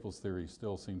 the Staples theory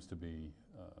still seems to be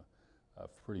a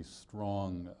pretty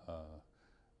strong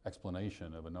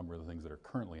explanation of a number of the things that are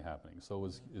currently happening. So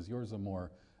is yours a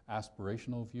more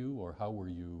aspirational view, or how were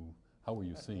you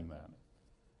seeing that?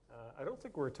 I don't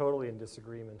think we're totally in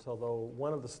disagreement, although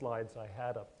one of the slides I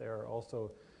had up there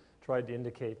also tried to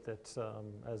indicate that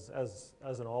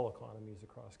as in all economies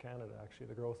across Canada, actually,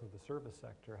 the growth of the service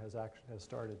sector has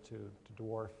started to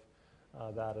dwarf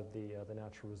that of the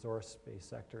natural resource-based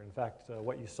sector. In fact,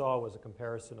 what you saw was a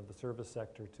comparison of the service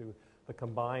sector to the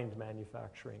combined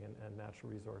manufacturing and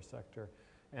natural resource sector,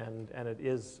 and it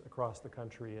is across the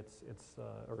country.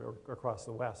 Or across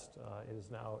the West. It is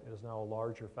now a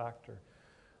larger factor.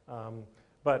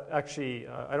 But actually,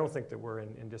 I don't think that we're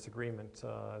in disagreement.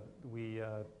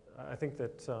 I think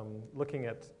that looking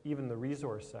at even the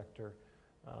resource sector,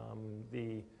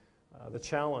 The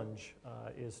challenge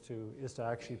is to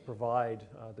actually provide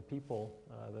the people,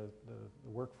 the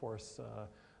workforce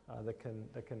that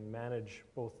can manage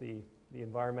both the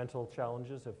environmental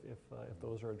challenges if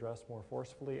those are addressed more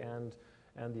forcefully and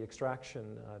the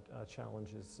extraction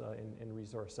challenges in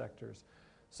resource sectors.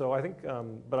 So I think,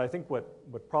 but I think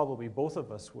what probably both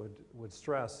of us would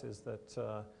stress is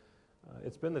that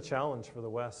it's been the challenge for the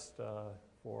West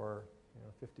for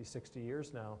 50, 60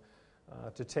 years now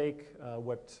to take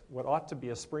what ought to be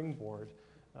a springboard,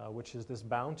 which is this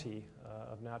bounty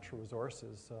of natural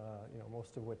resources,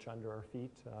 most of which under our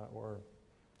feet, or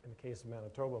in the case of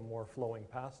Manitoba, more flowing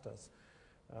past us,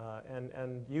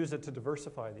 and use it to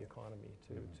diversify the economy,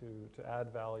 to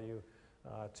add value,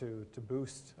 to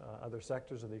boost other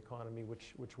sectors of the economy,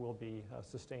 which will be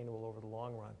sustainable over the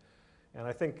long run. And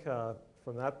I think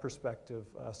from that perspective,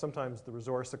 sometimes the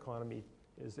resource economy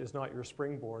is not your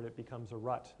springboard. It becomes a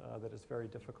rut that is very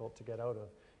difficult to get out of,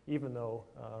 even though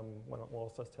one will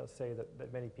also say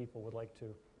that many people would like to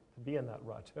be in that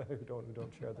rut who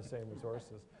don't share the same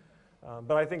resources.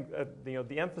 But I think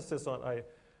the emphasis on,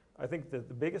 I think that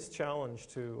the biggest challenge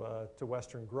to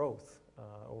Western growth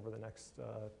over the next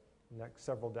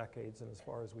several decades, and as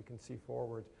far as we can see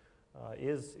forward,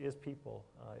 is people,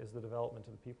 is the development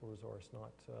of the people resource,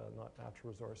 not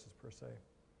natural resources per se.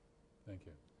 Thank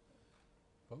you.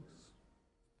 Folks,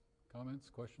 comments,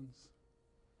 questions?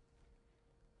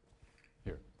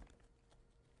 Here.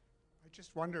 I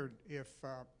just wondered if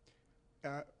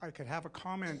I could have a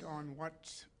comment on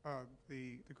what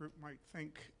the group might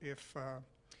think if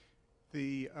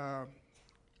the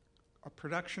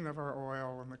production of our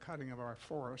oil and the cutting of our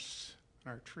forests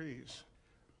and our trees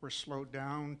were slowed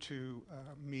down to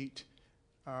meet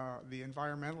the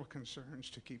environmental concerns,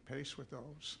 to keep pace with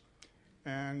those,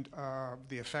 and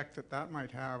the effect that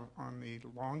might have on the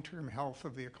long-term health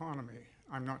of the economy.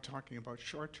 I'm not talking about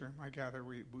short-term. I gather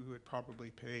we would probably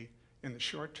pay in the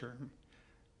short term,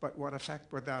 but what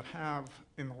effect would that have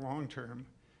in the long term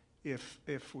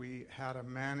if we had a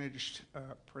managed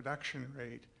production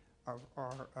rate of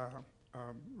our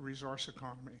resource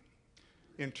economy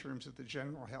in terms of the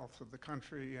general health of the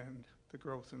country and the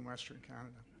growth in Western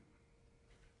Canada?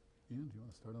 Ian, do you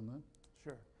want to start on that?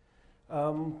 Sure.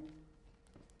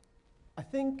 I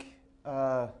think,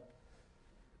 I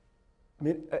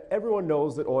mean, everyone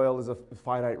knows that oil is a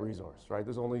finite resource, right?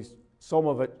 There's only so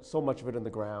much of it in the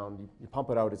ground. You pump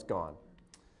it out, it's gone.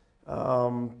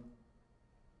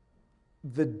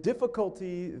 The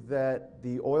difficulty that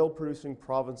the oil-producing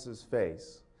provinces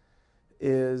face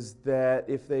is that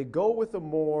if they go with a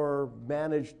more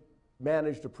managed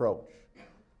approach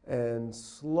and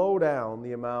slow down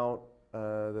the amount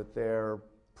that they're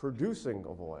producing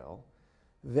of oil,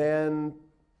 then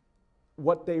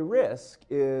what they risk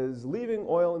is leaving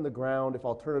oil in the ground if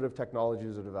alternative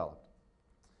technologies are developed.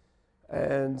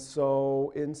 And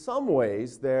so in some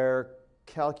ways, their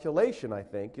calculation, I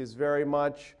think, is very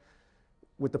much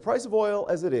with the price of oil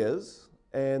as it is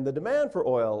and the demand for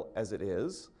oil as it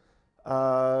is,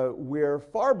 we're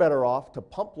far better off to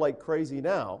pump like crazy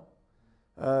now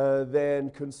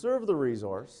than conserve the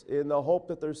resource in the hope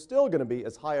that there's still going to be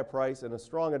as high a price and as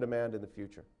strong a demand in the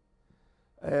future.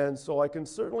 And so I can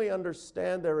certainly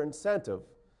understand their incentive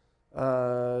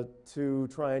to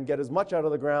try and get as much out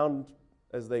of the ground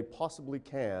as they possibly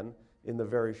can in the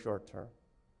very short term.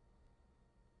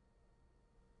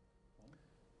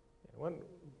 One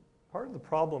part of the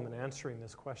problem in answering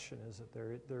this question is that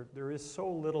there is so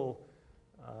little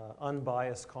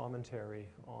unbiased commentary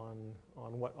on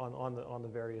the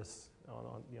various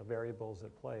variables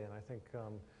at play, and I think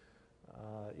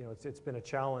it's been a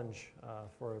challenge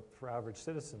for average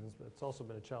citizens, but it's also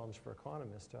been a challenge for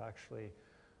economists to actually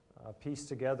piece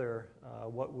together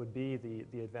what would be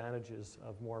the advantages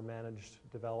of more managed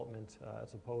development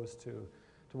as opposed to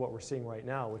what we're seeing right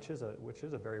now, which is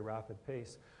a very rapid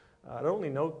pace. I'd only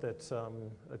note that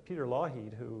Peter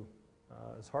Lougheed, who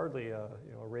is hardly a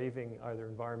raving either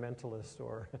environmentalist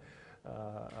or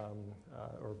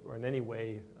in any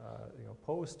way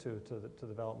opposed to the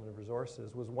development of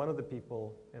resources, was one of the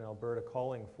people in Alberta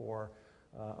calling for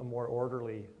a more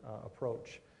orderly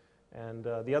approach. And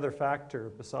the other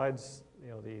factor, besides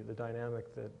the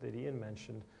dynamic that Ian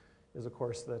mentioned, is of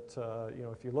course that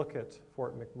if you look at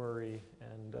Fort McMurray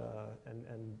and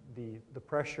the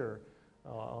pressure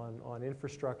on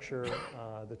infrastructure,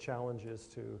 the challenges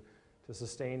to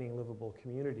sustaining livable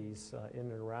communities in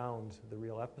and around the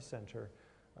real epicenter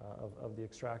of the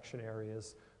extraction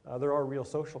areas, there are real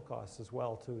social costs as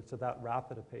well to that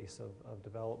rapid a pace of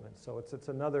development. So it's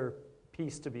another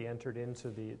piece to be entered into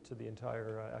the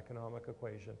entire economic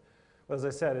equation. But as I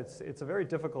said, it's a very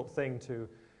difficult thing to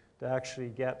actually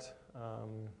get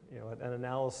an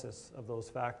analysis of those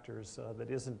factors that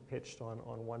isn't pitched on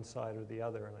one side or the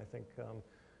other. And I think,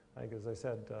 as I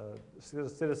said,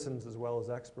 citizens as well as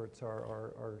experts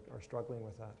are struggling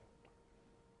with that.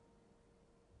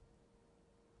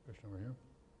 Question over here.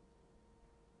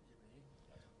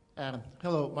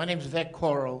 Hello, my name is Vic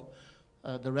Coral,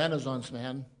 the Renaissance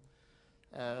Man.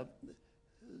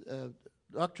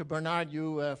 Dr. Bernard,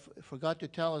 you forgot to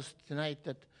tell us tonight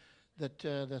that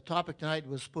the topic tonight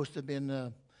was supposed to have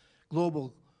been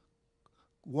global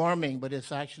warming, but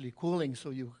it's actually cooling, so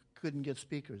you couldn't get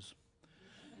speakers.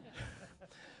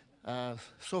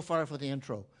 So far for the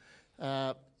intro.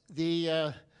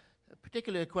 The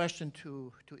particular question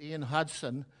to Ian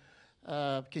Hudson,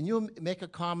 can you make a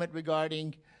comment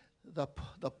regarding the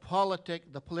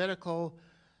political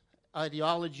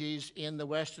ideologies in the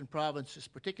Western provinces,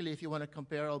 particularly if you want to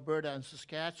compare Alberta and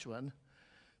Saskatchewan,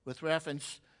 with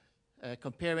reference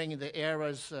comparing the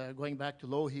eras going back to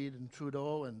Lougheed and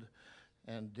Trudeau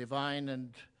and Devine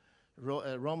and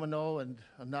Romano, and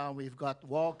now we've got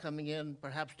Wall coming in,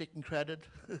 perhaps taking credit.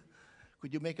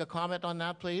 Could you make a comment on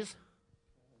that, please?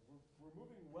 We're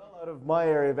moving well out of my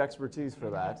area of expertise for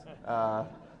that.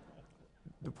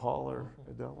 DePaul or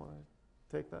Adele want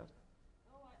to take that?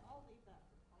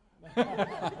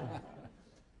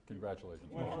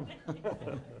 Congratulations.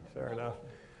 Fair enough.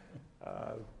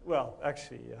 Well,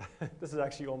 actually, this is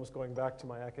actually almost going back to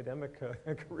my academic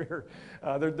career.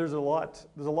 There's a lot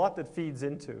that feeds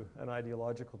into an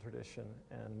ideological tradition,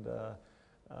 and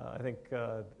I think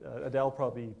Adele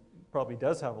probably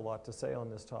does have a lot to say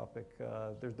on this topic.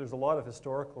 There's a lot of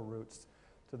historical roots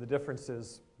to the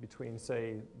differences between,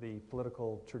 say, the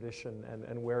political tradition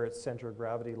and where its center of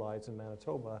gravity lies in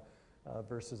Manitoba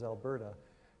versus Alberta.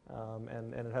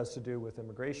 And it has to do with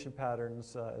immigration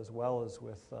patterns as well as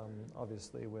with,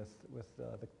 obviously, with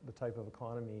the type of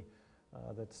economy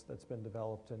that's been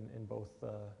developed in both,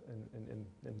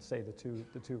 in say, the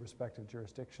two respective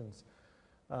jurisdictions.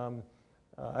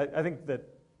 I think that,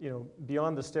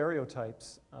 beyond the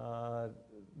stereotypes,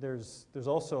 there's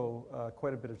also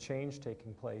quite a bit of change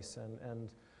taking place, and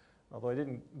although I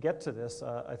didn't get to this,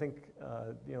 I think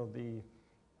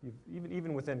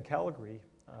even within Calgary,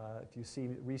 if you see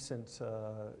recent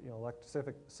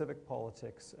civic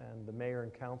politics and the mayor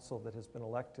and council that has been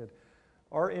elected,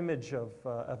 our image of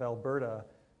Alberta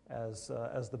as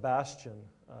the bastion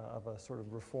of a sort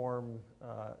of reform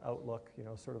outlook,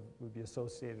 sort of would be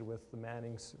associated with the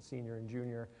Mannings senior and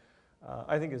junior,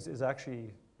 I think is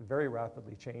actually very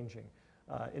rapidly changing.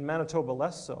 In Manitoba,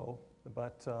 less so,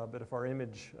 but if our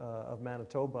image of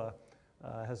Manitoba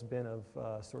has been of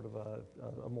sort of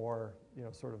a more,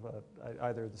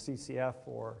 either the CCF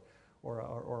or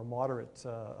a moderate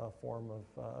form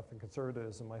of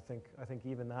conservatism, I think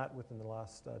even that within the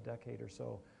last decade or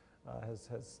so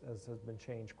has been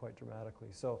changed quite dramatically.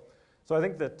 So I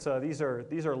think that these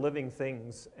are living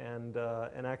things, and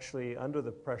actually under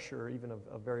the pressure even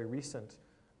of very recent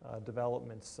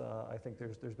developments, I think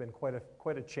there's been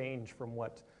quite a change from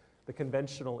what the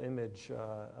conventional image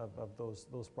of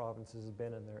those provinces has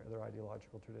been in their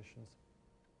ideological traditions.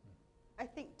 I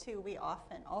think, too, we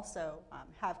often also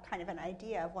have kind of an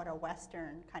idea of what a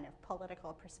Western kind of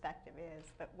political perspective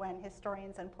is, but when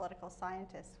historians and political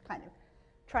scientists kind of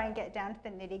try and get down to the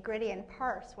nitty-gritty and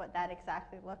parse what that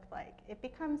exactly looked like, it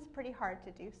becomes pretty hard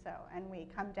to do so, and we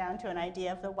come down to an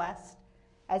idea of the West,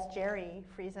 as Jerry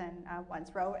Friesen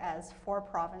once wrote, as 4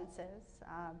 provinces.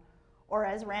 Or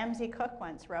as Ramsey Cook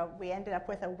once wrote, we ended up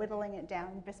with a whittling it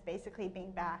down, just basically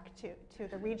being back to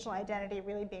the regional identity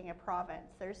really being a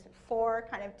province. There's 4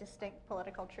 kind of distinct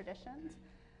political traditions,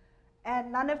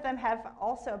 and none of them have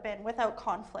also been without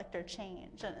conflict or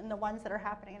change. And the ones that are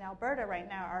happening in Alberta right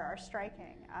now are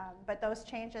striking. But those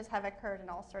changes have occurred in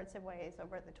all sorts of ways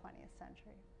over the 20th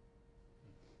century.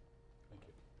 Thank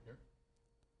you. Here.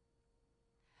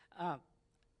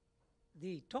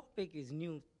 The topic is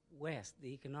New West,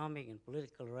 the economic and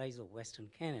political rise of Western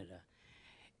Canada.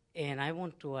 And I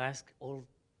want to ask all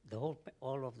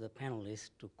of the panelists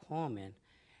to comment.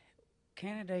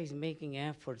 Canada is making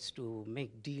efforts to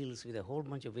make deals with a whole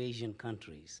bunch of Asian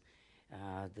countries,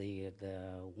 the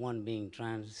one being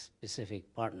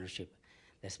Trans-Pacific Partnership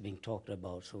that's being talked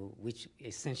about, so which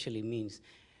essentially means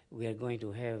we are going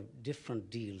to have different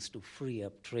deals to free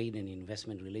up trade and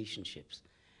investment relationships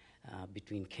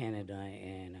between Canada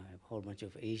and a whole bunch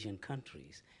of Asian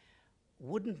countries.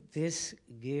 Wouldn't this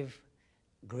give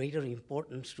greater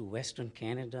importance to Western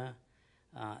Canada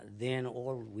than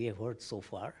all we have heard so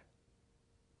far?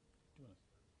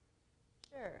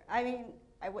 Sure. I mean,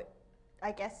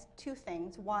 I guess, two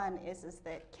things. One is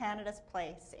that Canada's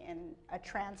place in a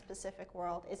trans-Pacific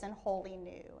world isn't wholly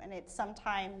new, and it's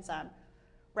sometimes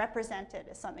represented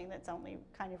as something that's only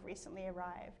kind of recently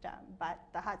arrived. But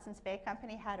the Hudson's Bay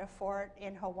Company had a fort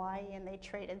in Hawaii, and they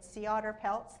traded sea otter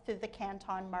pelts through the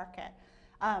Canton market.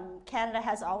 Canada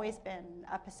has always been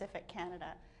a Pacific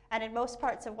Canada. And in most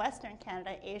parts of Western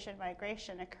Canada, Asian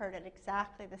migration occurred at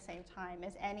exactly the same time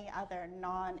as any other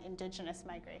non-Indigenous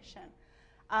migration.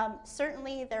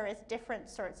 Certainly, there is different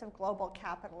sorts of global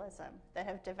capitalism that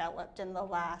have developed in the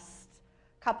last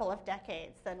couple of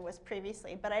decades than was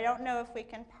previously, but I don't know if we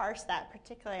can parse that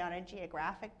particularly on a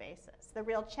geographic basis. The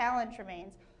real challenge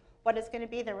remains what is going to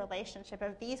be the relationship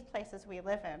of these places we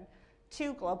live in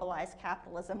to globalized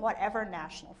capitalism, whatever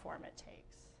national form it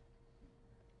takes.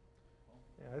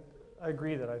 Yeah, I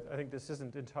agree that I think this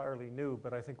isn't entirely new,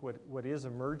 but I think what is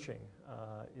emerging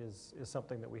is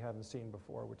something that we haven't seen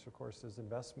before, which of course is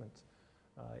investment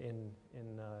in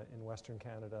Western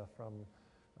Canada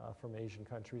from Asian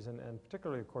countries, and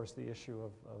particularly, of course, the issue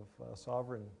of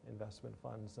sovereign investment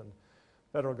funds. And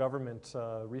federal government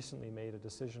recently made a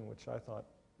decision which I thought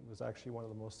was actually one of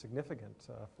the most significant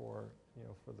for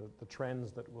the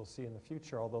trends that we'll see in the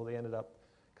future, although they ended up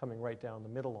coming right down the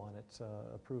middle on it,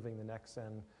 approving the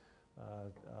Nexen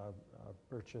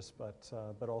purchase,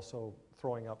 but also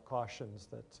throwing up cautions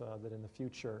that in the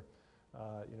future,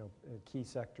 key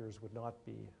sectors would not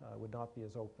be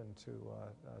as open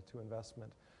to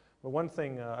investment. But one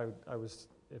thing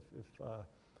if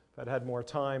I'd had more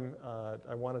time,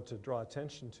 I wanted to draw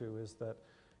attention to is that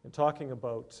in talking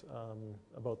about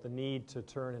the need to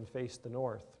turn and face the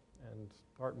north, and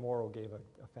Art Morrow gave a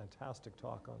fantastic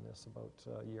talk on this about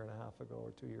a year and a half ago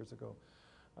or 2 years ago.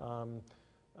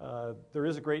 There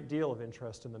is a great deal of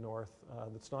interest in the north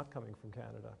that's not coming from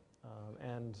Canada.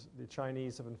 And the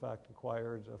Chinese have in fact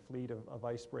acquired a fleet of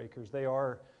icebreakers. They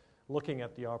are looking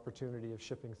at the opportunity of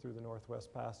shipping through the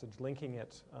Northwest Passage, linking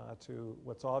it to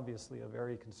what's obviously a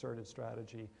very concerted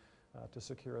strategy to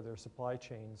secure their supply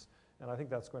chains. And I think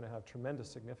that's going to have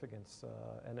tremendous significance.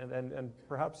 And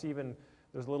perhaps even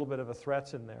there's a little bit of a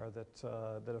threat in there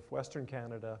that if Western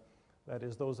Canada, that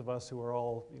is those of us who are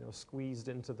all squeezed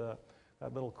into that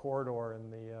little corridor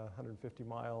in the 150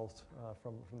 miles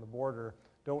from the border,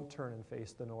 don't turn and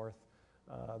face the north,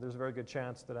 there's a very good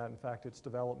chance that in fact its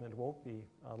development won't be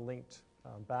linked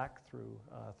back through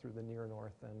the near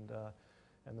north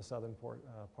and the southern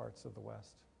parts of the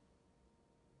west.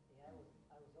 Yeah,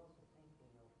 I was also thinking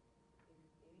of if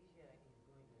Asia is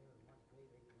going to have a much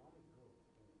greater economic growth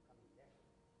in the coming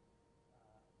decades,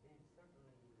 then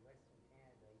certainly Western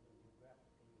Canada, even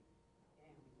geographically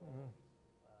and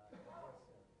with all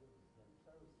diverse goods and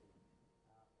services,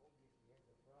 obviously has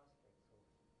the prospects of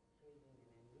trading and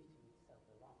enriching itself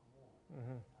a lot more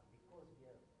because we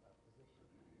are positioned.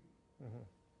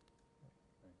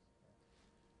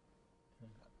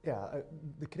 Yeah,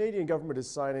 the Canadian government is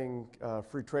signing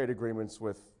free trade agreements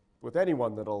with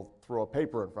anyone that'll throw a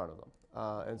paper in front of them.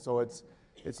 And so it's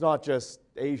not just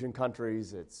Asian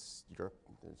countries, it's Europe,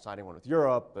 signing one with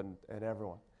Europe and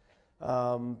everyone.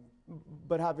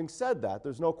 But having said that,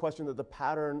 there's no question that the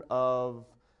pattern of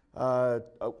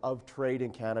trade in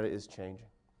Canada is changing.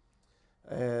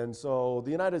 And so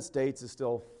the United States is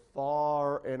still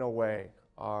far and away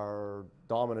our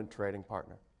dominant trading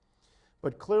partner.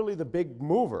 But clearly the big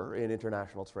mover in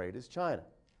international trade is China.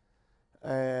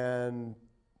 And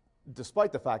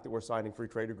despite the fact that we're signing free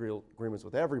trade agreements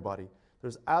with everybody,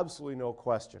 there's absolutely no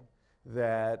question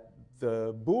that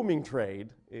the booming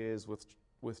trade is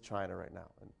with China right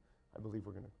now. And I believe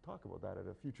we're going to talk about that at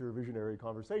a future visionary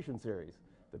conversation series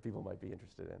that people might be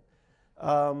interested in.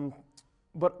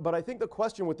 But I think the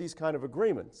question with these kind of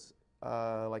agreements,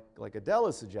 like Adele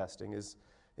is suggesting, is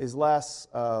less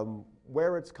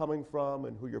where it's coming from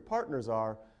and who your partners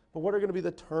are, but what are going to be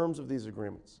the terms of these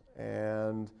agreements,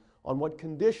 and on what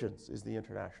conditions is the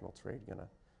international trade going to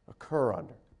occur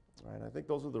under. Right? I think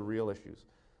those are the real issues,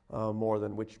 more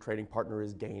than which trading partner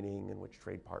is gaining and which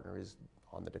trade partner is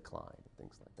on the decline, and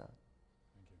things like that.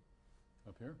 Thank you.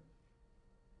 Up here.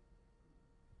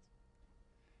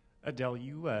 Adele,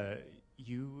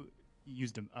 you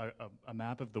used a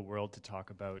map of the world to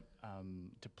talk about,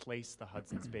 to place the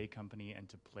Hudson's Bay Company and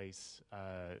to place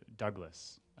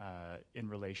Douglas in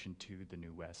relation to the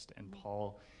New West. And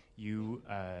Paul, you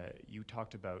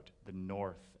talked about the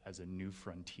North as a new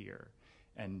frontier.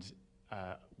 And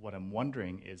what I'm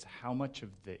wondering is how much of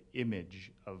the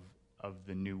image of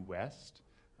the New West,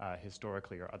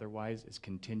 historically or otherwise, is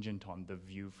contingent on the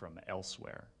view from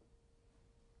elsewhere?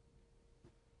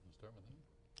 We'll start with that.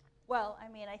 Well, I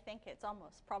mean, I think it's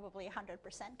almost probably 100%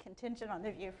 contingent on the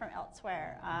view from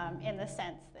elsewhere, in the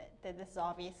sense that this is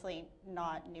obviously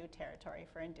not new territory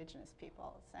for Indigenous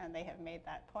peoples, and they have made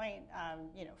that point,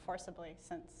 forcibly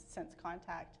since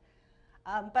contact.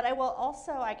 But I will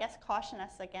also, I guess, caution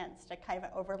us against a kind of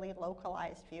an overly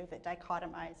localized view that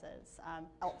dichotomizes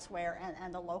elsewhere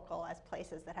and the local as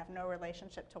places that have no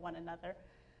relationship to one another.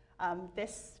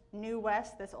 This new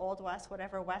West, this old West,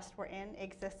 whatever West we're in,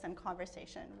 exists in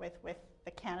conversation with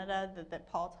the Canada that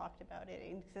Paul talked about. It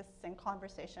exists in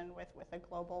conversation with a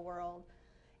global world.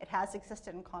 It has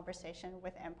existed in conversation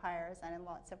with empires, and in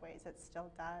lots of ways it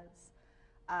still does.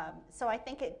 So I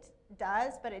think it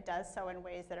does, but it does so in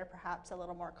ways that are perhaps a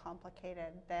little more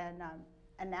complicated than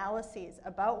analyses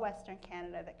about Western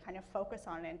Canada that kind of focus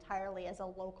on it entirely as a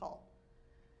local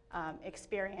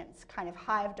experience, kind of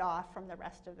hived off from the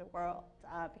rest of the world.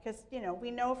 Because we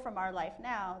know from our life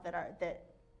now that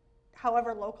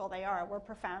however local they are, we're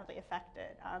profoundly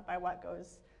affected by what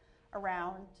goes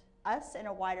around us in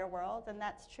a wider world, and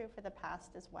that's true for the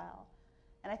past as well.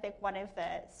 And I think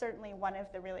certainly one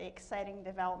of the really exciting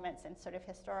developments in sort of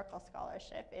historical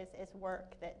scholarship is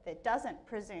work that doesn't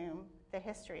presume the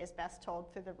history is best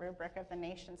told through the rubric of the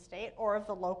nation state or of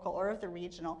the local or of the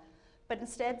regional, but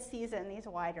instead sees it in these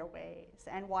wider ways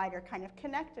and wider kind of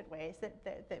connected ways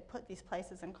that put these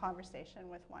places in conversation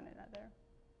with one another.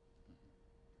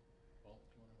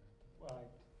 Well,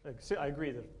 I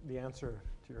agree that the answer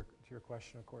to your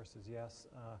question, of course, is yes.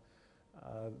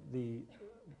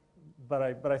 But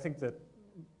I think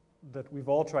that we've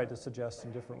all tried to suggest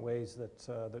in different ways that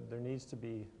there needs to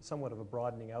be somewhat of a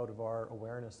broadening out of our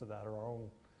awareness of that, or our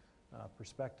own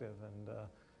perspective. And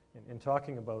in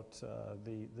talking about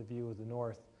the view of the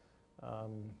North,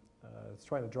 it's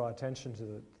trying to draw attention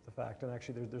to the fact, and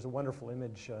actually there's a wonderful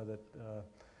image that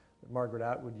Margaret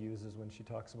Atwood uses when she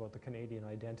talks about the Canadian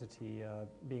identity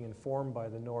being informed by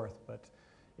the North, but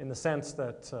in the sense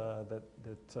that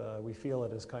we feel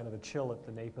it as kind of a chill at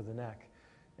the nape of the neck.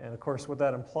 And of course what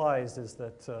that implies is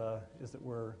that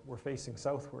we're facing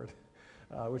southward,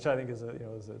 which I think is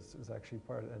actually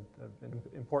part of an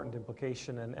important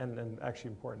implication and actually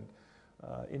important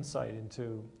insight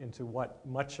into what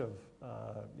much of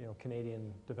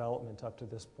Canadian development up to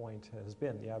this point has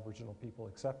been, the Aboriginal people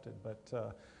accepted.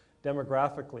 But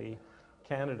demographically,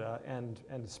 Canada and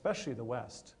especially the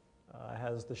West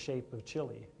has the shape of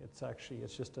Chile.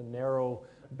 It's just a narrow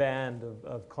band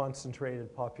of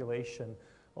concentrated population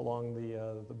along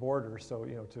the border. So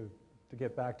to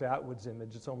get back to Atwood's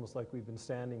image, it's almost like we've been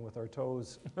standing with our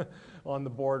toes on the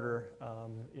border,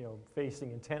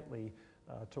 facing intently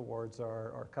towards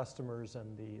our customers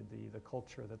and the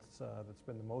culture that's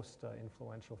been the most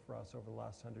influential for us over the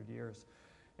last 100 years.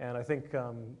 And I think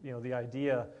the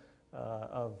idea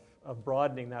of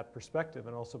broadening that perspective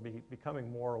and also becoming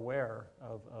more aware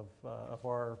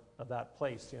of that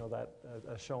place, that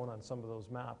as shown on some of those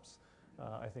maps,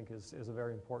 I think is a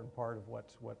very important part of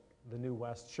what the New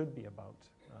West should be about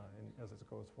as it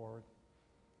goes forward.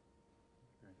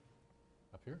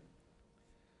 Up here.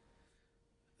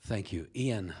 Thank you.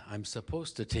 Ian, I'm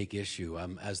supposed to take issue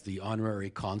as the honorary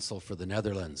consul for the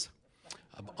Netherlands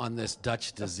on this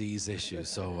Dutch disease issue.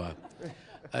 So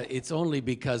it's only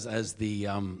because as the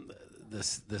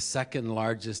second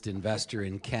largest investor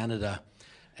in Canada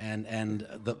and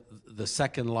the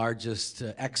second largest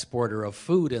exporter of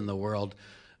food in the world,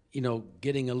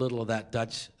 getting a little of that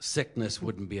Dutch sickness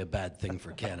wouldn't be a bad thing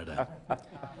for Canada.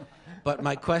 But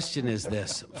my question is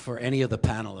this, for any of the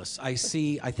panelists. I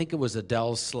think it was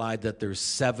Adele's slide that there's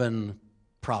 7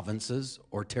 provinces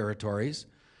or territories.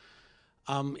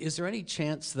 Is there any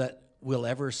chance that we'll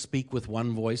ever speak with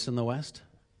one voice in the West?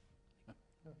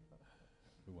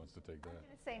 Who wants to take that? I'm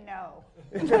going to say no.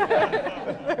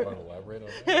 Want to elaborate on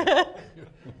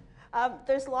that?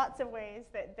 There's lots of ways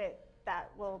that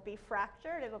will be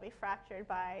fractured. It'll be fractured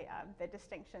by the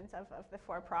distinctions of the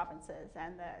 4 provinces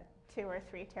and the 2 or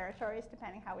 3 territories,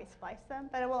 depending how we splice them.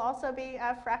 But it will also be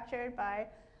fractured by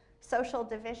social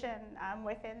division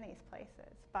within these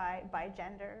places, by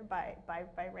gender, by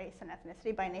race and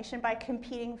ethnicity, by nation, by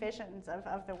competing visions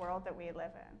of the world that we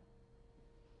live in.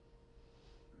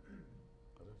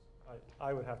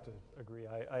 I would have to agree.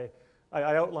 I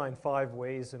outlined 5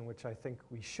 ways in which I think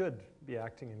we should be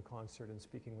acting in concert and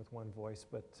speaking with one voice,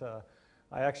 but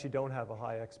I actually don't have a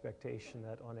high expectation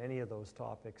that on any of those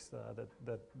topics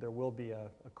that there will be a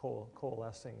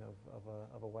coalescing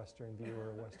of a Western view or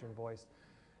a Western voice.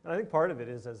 And I think part of it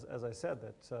is, as I said,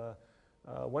 that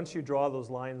once you draw those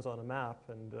lines on a map,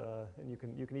 and you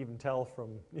can even tell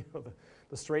from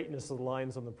the straightness of the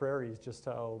lines on the prairies just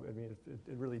how, I mean,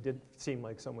 it really did seem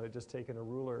like someone had just taken a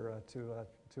ruler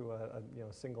to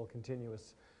a single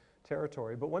continuous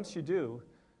territory. But once you do,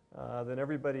 then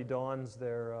everybody dons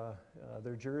their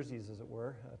jerseys, as it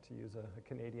were, to use a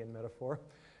Canadian metaphor,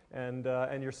 and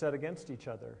you're set against each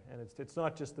other. And it's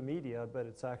not just the media, but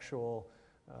it's actual.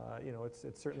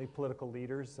 It's certainly political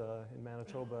leaders in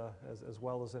Manitoba as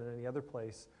well as in any other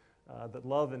place that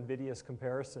love invidious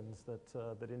comparisons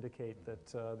that indicate that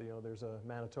there's a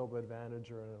Manitoba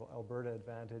advantage or an Alberta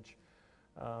advantage,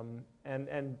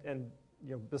 and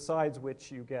besides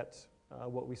which you get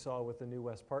what we saw with the New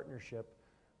West Partnership,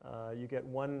 you get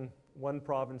one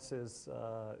province's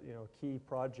key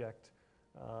project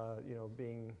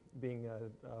being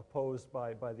opposed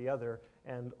by the other,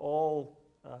 and all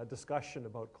discussion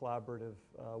about collaborative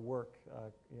work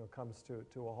comes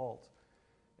to a halt.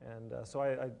 And so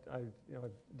I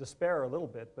despair a little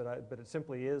bit, but it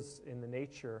simply is in the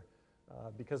nature,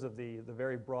 because of the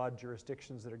very broad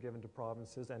jurisdictions that are given to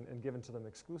provinces and given to them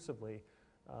exclusively.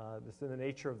 It's in the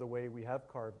nature of the way we have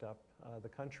carved up the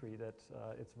country that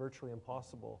it's virtually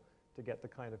impossible to get the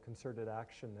kind of concerted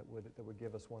action that would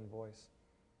give us one voice.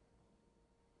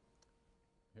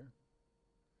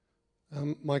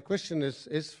 My question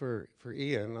is for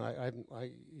Ian.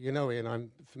 Ian,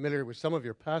 I'm familiar with some of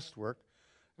your past work,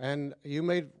 and you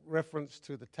made reference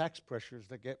to the tax pressures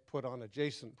that get put on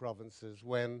adjacent provinces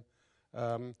when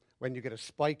you get a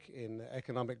spike in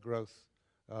economic growth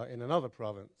in another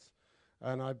province.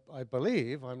 And I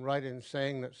believe I'm right in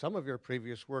saying that some of your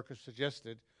previous work has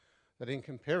suggested that in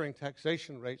comparing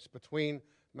taxation rates between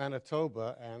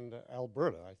Manitoba and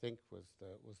Alberta, I think was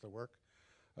the work,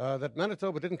 that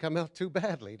Manitoba didn't come out too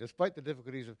badly, despite the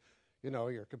difficulties of,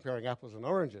 you're comparing apples and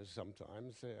oranges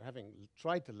sometimes, having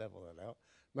tried to level it out.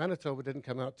 Manitoba didn't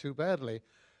come out too badly.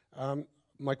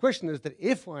 My question is that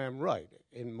if I am right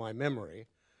in my memory,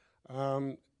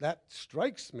 that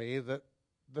strikes me that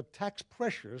the tax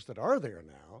pressures that are there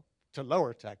now to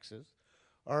lower taxes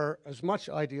are as much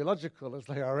ideological as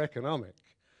they are economic.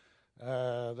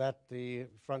 That the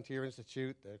Frontier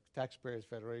Institute, the Taxpayers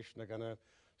Federation are going to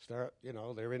start,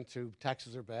 they're into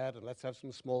taxes are bad and let's have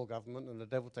some small government and the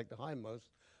devil take the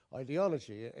hindmost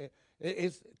ideology.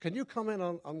 Can you comment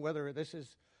on whether this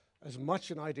is as much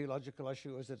an ideological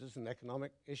issue as it is an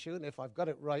economic issue? And if I've got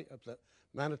it right, that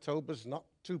Manitoba's not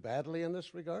too badly in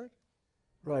this regard?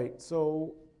 Right.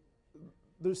 So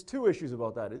there's two issues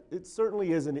about that. It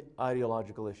certainly is an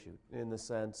ideological issue in the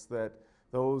sense that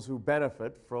those who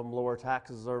benefit from lower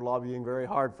taxes are lobbying very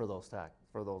hard for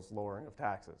those lowering of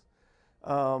taxes.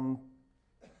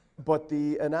 But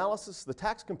the analysis, the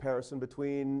tax comparison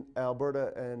between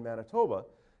Alberta and Manitoba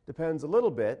depends a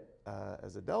little bit,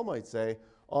 as Adele might say,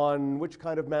 on which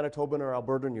kind of Manitoban or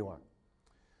Albertan you are.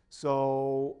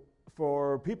 So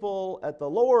for people at the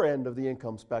lower end of the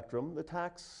income spectrum, the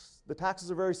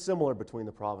taxes are very similar between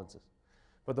the provinces.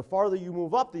 But the farther you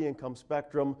move up the income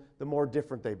spectrum, the more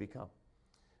different they become.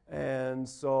 And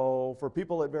so for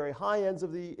people at very high ends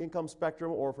of the income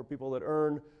spectrum, or for people that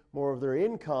earn more of their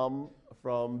income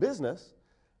from business,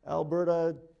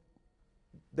 Alberta,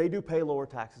 they do pay lower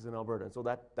taxes in Alberta. And so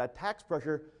that tax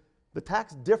pressure, the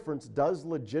tax difference does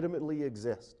legitimately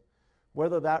exist.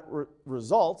 Whether that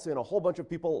results in a whole bunch of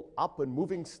people up and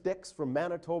moving sticks from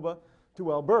Manitoba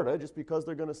to Alberta just because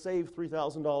they're going to save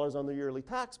 $3,000 on their yearly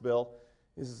tax bill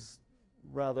is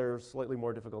rather slightly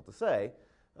more difficult to say.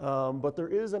 But there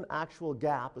is an actual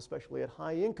gap, especially at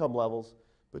high income levels,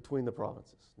 between the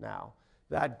provinces. Now,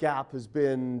 that gap has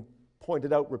been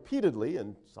pointed out repeatedly,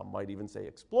 and some might even say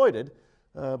exploited,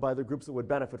 by the groups that would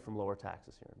benefit from lower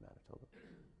taxes here in Manitoba.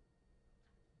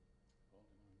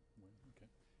 Okay.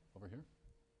 Over here.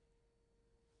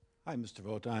 Hi, Mr.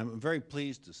 Vogt. I'm very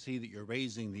pleased to see that you're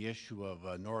raising the issue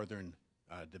of northern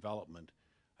development.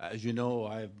 As you know,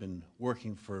 I've been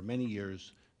working for many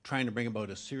years trying to bring about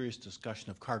a serious discussion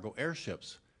of cargo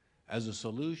airships as a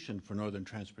solution for northern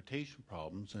transportation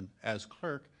problems. And as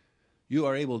clerk, you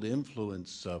are able to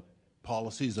influence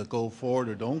policies that go forward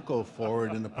or don't go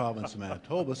forward in the province of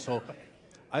Manitoba. So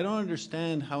I don't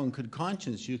understand how in good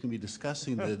conscience you can be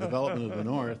discussing the development of the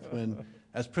North when,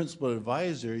 as principal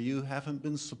advisor, you haven't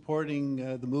been supporting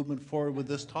the movement forward with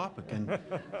this topic. And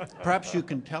perhaps you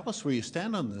can tell us where you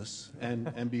stand on this,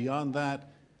 and beyond that,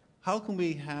 how can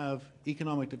we have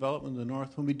economic development in the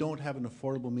North when we don't have an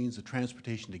affordable means of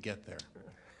transportation to get there?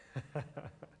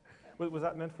 Was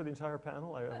that meant for the entire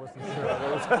panel? I wasn't sure.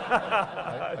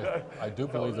 I do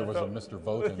believe there was a Mr.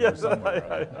 Vogt in there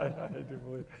somewhere. I do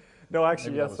believe. No,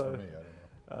 actually, Maybe yes. That was for me.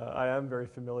 I I am very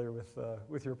familiar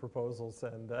with your proposals,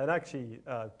 and actually,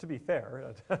 to be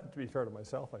fair, to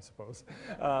myself, I suppose,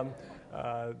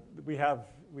 we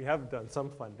have done some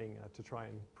funding to try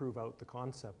and prove out the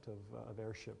concept of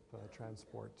airship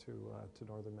transport to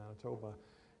northern Manitoba,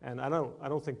 and I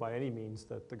don't think by any means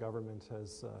that the government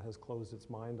has closed its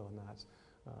mind on that.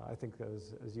 I think,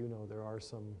 as you know, there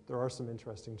are some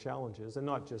interesting challenges, and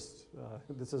not just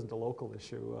this isn't a local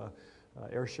issue.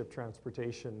 Airship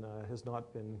transportation has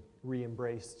not been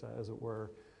re-embraced, as it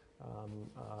were,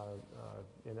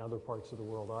 in other parts of the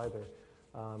world either.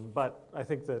 But I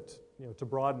think that, to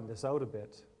broaden this out a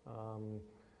bit,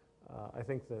 I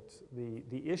think that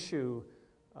the issue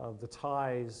of the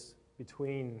ties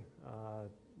between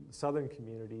southern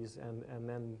communities and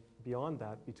then beyond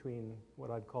that between what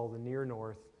I'd call the near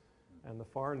north and the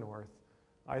far north,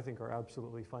 I think are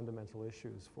absolutely fundamental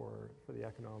issues for the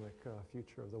economic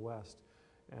future of the West.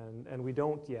 And we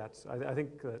don't yet. I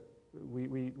think that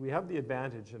we have the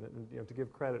advantage, and to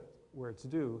give credit where it's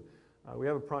due, we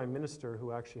have a prime minister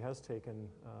who actually has taken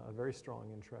a very strong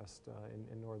interest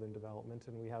in northern development,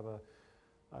 and we have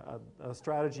a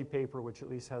strategy paper which at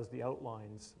least has the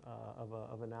outlines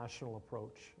of a national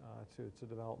approach to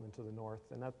development to the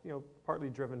north, and that partly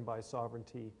driven by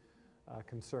sovereignty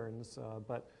concerns,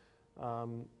 but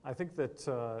I think that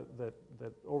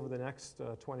over the next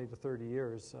 20 to 30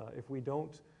 years, if we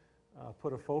don't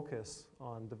put a focus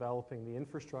on developing the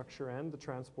infrastructure and the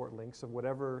transport links of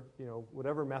whatever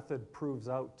method proves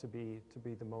out to be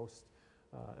the most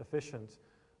efficient,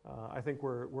 I think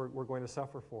we're going to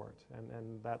suffer for it,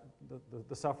 and that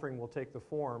the suffering will take the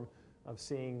form of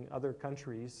seeing other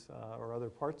countries or other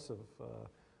parts of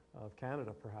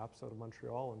Canada, perhaps out of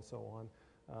Montreal and so on,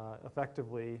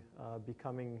 effectively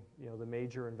becoming the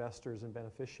major investors and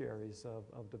beneficiaries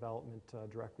of development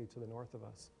directly to the north of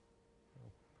us.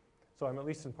 So I'm at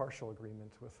least in partial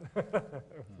agreement with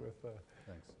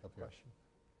the question.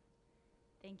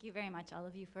 Thank you very much, all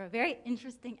of you, for a very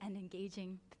interesting and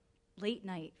engaging late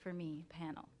night for me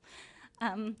panel.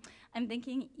 I'm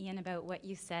thinking, Ian, about what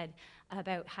you said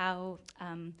about how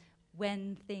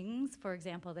when things, for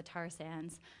example, the tar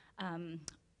sands,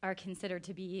 are considered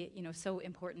to be, so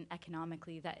important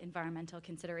economically that environmental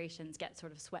considerations get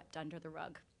sort of swept under the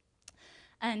rug.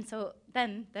 And so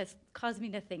then this caused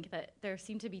me to think that there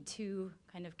seem to be two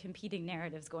kind of competing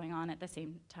narratives going on at the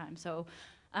same time. So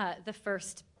the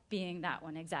first being that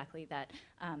one exactly, that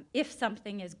if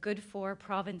something is good for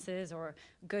provinces or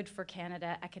good for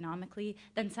Canada economically,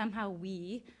 then somehow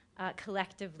we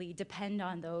collectively depend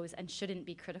on those and shouldn't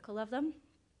be critical of them.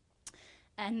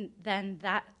 And then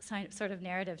that sort of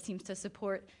narrative seems to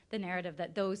support the narrative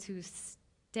that those who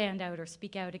stand out or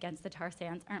speak out against the tar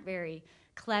sands aren't very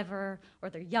clever, or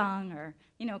they're young, or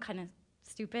kind of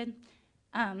stupid.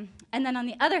 And then on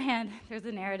the other hand, there's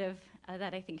a narrative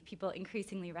that I think people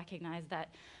increasingly recognize,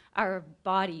 that our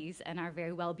bodies and our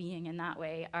very well-being in that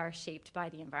way are shaped by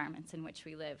the environments in which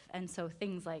we live. And so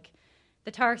things like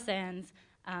the tar sands,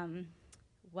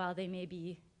 while they may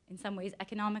be in some ways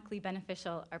economically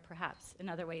beneficial, are perhaps in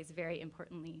other ways very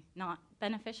importantly not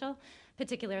beneficial,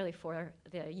 particularly for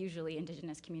the usually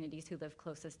Indigenous communities who live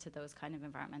closest to those kind of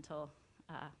environmental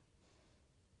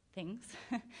things.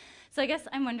 So I guess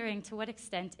I'm wondering, to what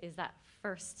extent is that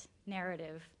first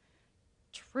narrative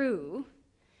true,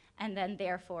 and then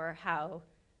therefore how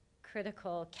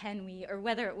critical can we, or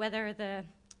whether the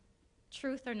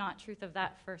truth or not truth of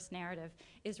that first narrative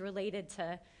is related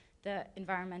to the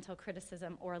environmental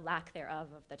criticism or lack thereof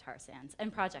of the tar sands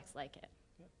and projects like it?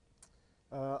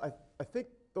 I think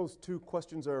those two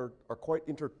questions are quite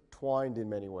intertwined in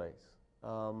many ways.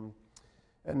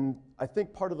 And I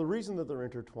think part of the reason that they're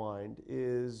intertwined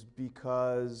is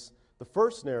because the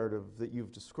first narrative that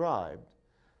you've described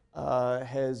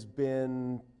has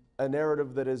been a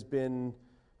narrative that has been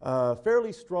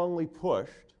fairly strongly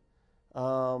pushed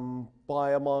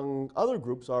by, among other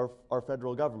groups, our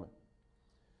federal government,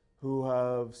 who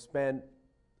have spent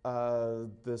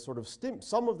the sort of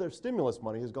some of their stimulus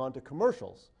money has gone to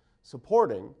commercials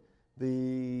supporting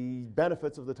the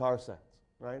benefits of the tar sands,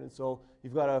 right? And so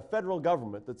you've got a federal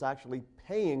government that's actually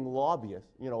paying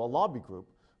lobbyists, a lobby group,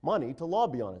 money to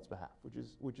lobby on its behalf,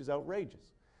 which is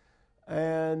outrageous.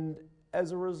 And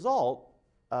as a result,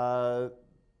 the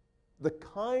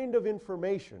kind of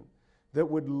information that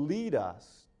would lead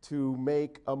us to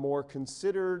make a more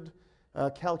considered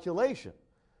calculation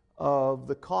of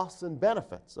the costs and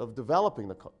benefits of developing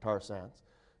the tar sands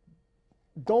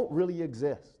don't really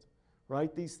exist,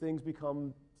 right? These things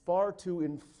become far too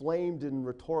inflamed in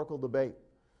rhetorical debate,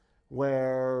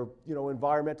 where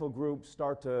environmental groups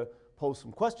start to pose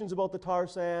some questions about the tar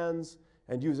sands,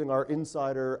 and using our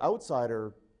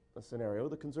insider-outsider scenario,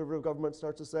 the Conservative government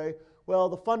starts to say, well,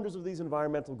 the funders of these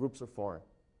environmental groups are foreign,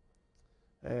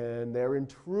 and they're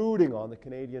intruding on the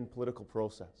Canadian political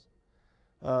process.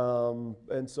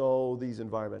 And so these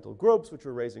environmental groups, which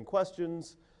are raising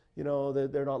questions, you know,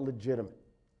 they're not legitimate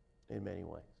in many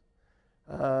ways.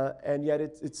 And yet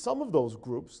it's some of those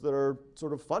groups that are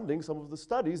sort of funding some of the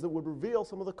studies that would reveal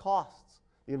some of the costs,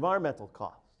 the environmental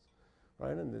costs,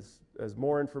 right? And as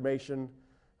more information,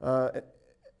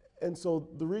 and so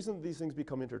the reason these things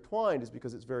become intertwined is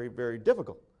because it's very, very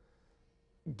difficult.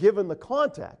 Given the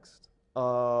context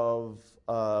of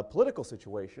a political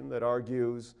situation that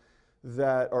argues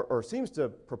that, or seems to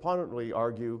preponderantly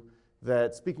argue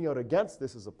that speaking out against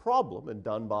this is a problem and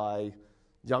done by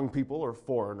young people or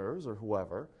foreigners or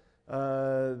whoever,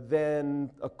 then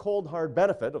a cold hard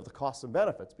benefit of the costs and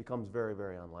benefits becomes very,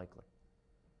 very unlikely.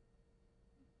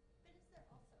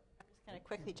 I'm just going to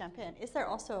quickly jump in. Is there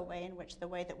also a way in which the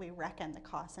way that we reckon the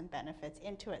costs and benefits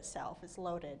into itself is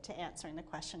loaded to answering the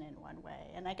question in one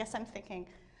way? And I guess I'm thinking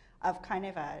of kind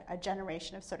of a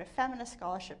generation of sort of feminist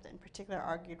scholarship that in particular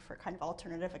argued for kind of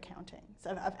alternative accountings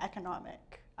of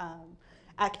economic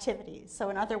activities. So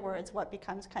in other words, what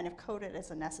becomes kind of coded as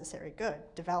a necessary good,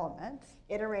 development,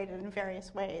 iterated in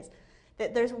various ways,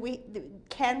 that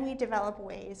can we develop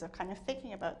ways of kind of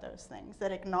thinking about those things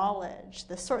that acknowledge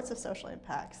the sorts of social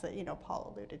impacts that, you know,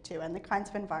 Paul alluded to, and the kinds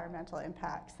of environmental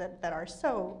impacts that are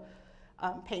so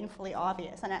painfully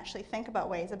obvious, and actually think about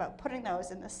ways about putting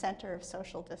those in the center of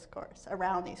social discourse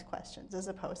around these questions as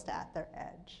opposed to at their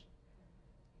edge.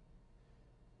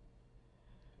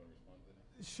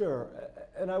 Sure,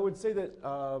 and I would say that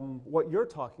what you're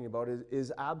talking about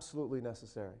is absolutely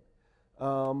necessary.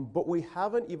 But we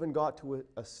haven't even got to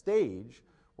a stage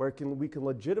where we can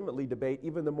legitimately debate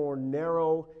even the more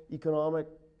narrow economic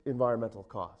environmental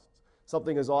costs.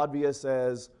 Something as obvious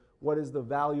as what is the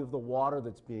value of the water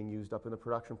that's being used up in the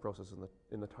production process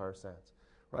in the tar sands,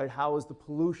 right? How is the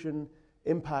pollution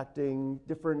impacting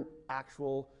different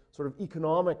actual sort of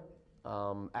economic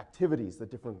activities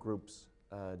that different groups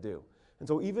do? And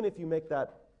so even if you make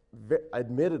that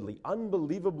admittedly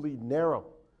unbelievably narrow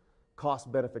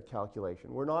cost-benefit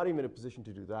calculation, we're not even in a position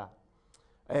to do that.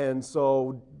 And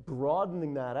so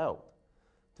broadening that out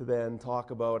to then talk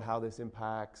about how this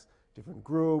impacts different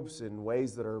groups in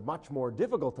ways that are much more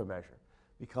difficult to measure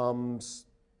becomes,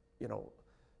 you know,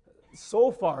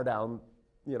 so far down,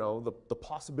 you know, the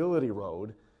possibility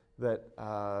road that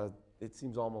it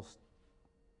seems almost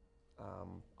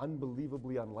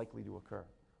unbelievably unlikely to occur.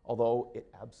 Although it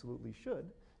absolutely should.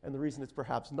 And the reason it's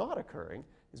perhaps not occurring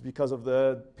is because of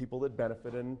the people that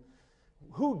benefit and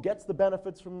who gets the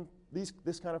benefits from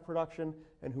this kind of production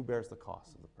and who bears the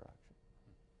costs of the production.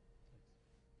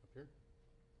 Up here.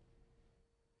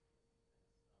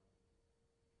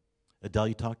 Adele,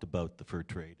 you talked about the fur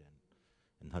trade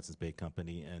and Hudson's Bay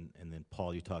Company, and then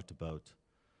Paul, you talked about,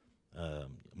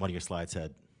 one of your slides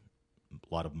had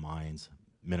a lot of mines,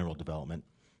 mineral development,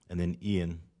 and then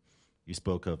Ian, you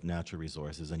spoke of natural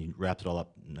resources, and you wrapped it all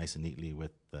up nice and neatly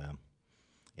with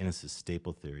Innes's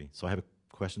staple theory. So I have a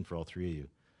question for all three of you.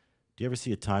 Do you ever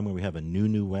see a time when we have a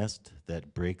new West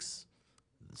that breaks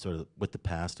sort of with the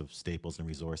past of staples and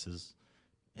resources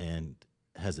and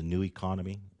has a new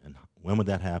economy? And when would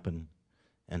that happen,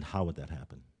 and how would that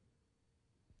happen?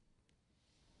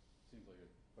 Seems like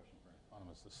a question for an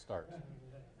economist to start.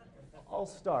 I'll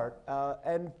start.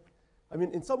 And I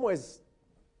mean, in some ways,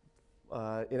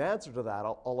 in answer to that,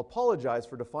 I'll apologize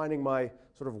for defining my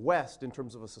sort of West in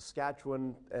terms of a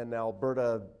Saskatchewan and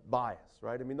Alberta bias,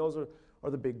 right? I mean, those are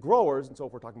the big growers, and so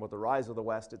if we're talking about the rise of the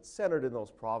West, it's centered in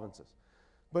those provinces.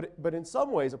 But in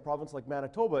some ways, a province like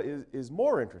Manitoba is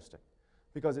more interesting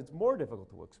because it's more difficult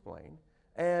to explain.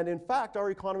 And in fact,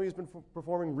 our economy has been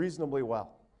performing reasonably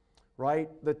well, right?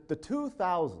 The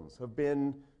 2000s have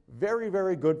been very,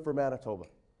 very good for Manitoba.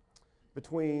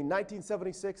 Between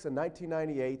 1976 and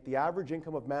 1998, the average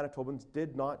income of Manitobans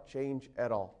did not change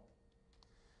at all.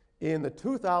 In the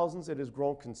 2000s, it has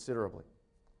grown considerably.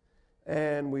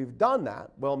 And we've done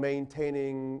that while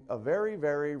maintaining a very,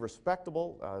 very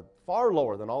respectable, far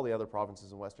lower than all the other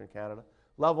provinces in Western Canada,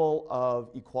 level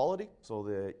of equality. So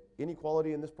the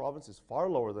inequality in this province is far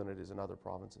lower than it is in other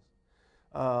provinces.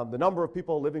 The number of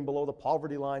people living below the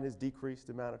poverty line has decreased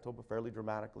in Manitoba fairly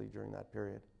dramatically during that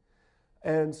period.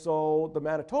 And so the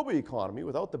Manitoba economy,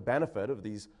 without the benefit of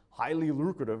these highly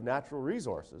lucrative natural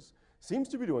resources, seems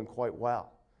to be doing quite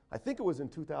well. I think it was in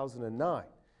 2009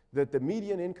 that the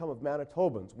median income of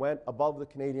Manitobans went above the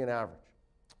Canadian average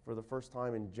for the first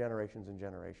time in generations and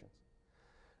generations.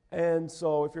 And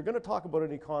so if you're going to talk about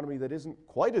an economy that isn't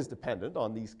quite as dependent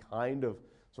on these kind of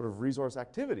sort of resource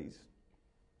activities,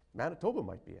 Manitoba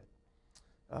might be it.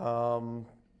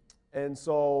 And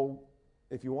so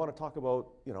if you want to talk about,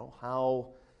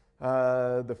 how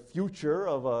the future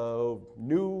of a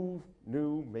new,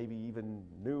 maybe even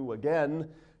new again,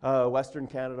 Western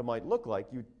Canada might look like,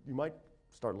 you might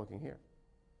start looking here.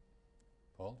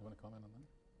 Paul, do you want to comment on that?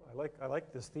 I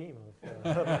like this theme of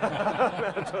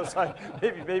Manitoba, so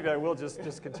maybe I will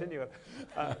just continue it.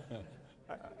 I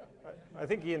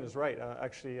think Ian is right,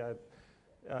 actually,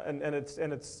 and it's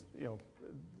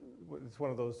it's one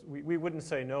of those, we wouldn't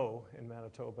say no in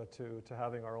Manitoba to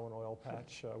having our own oil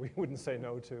patch. We wouldn't say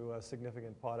no to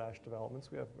significant potash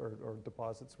developments we have, or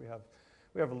deposits. We have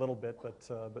a little bit,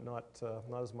 but not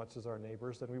as much as our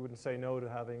neighbors. And we wouldn't say no to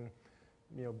having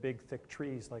big, thick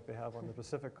trees like they have on the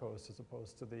Pacific coast, as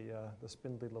opposed to the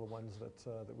spindly little ones that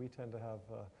we tend to have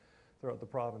throughout the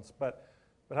province. But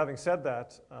having said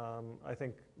that, I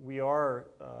think we are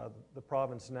the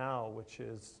province now, which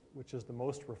is the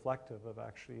most reflective of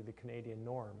actually the Canadian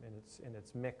norm in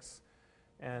its mix,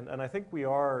 and I think we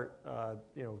are,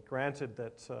 granted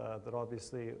that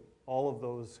obviously all of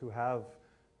those who have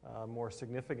more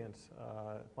significant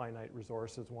finite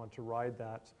resources want to ride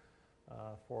that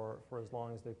for as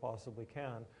long as they possibly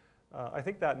can. I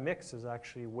think that mix is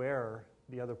actually where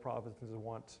the other provinces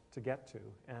want to get to,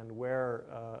 and where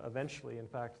eventually, in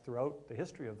fact, throughout the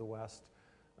history of the West,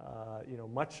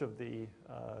 much of the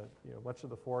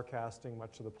forecasting,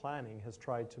 much of the planning has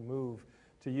tried to move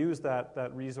to use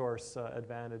that resource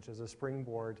advantage as a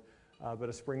springboard, but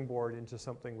a springboard into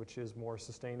something which is more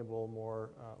sustainable,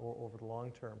 more over the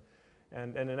long term.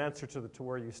 And in answer to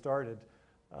where you started,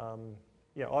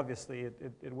 yeah, obviously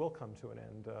it will come to an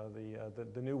end.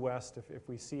 The New West, if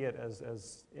we see it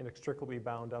as inextricably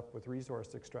bound up with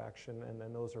resource extraction, and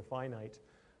then those are finite,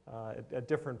 at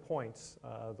different points,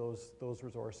 those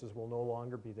resources will no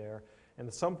longer be there. And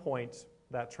at some point,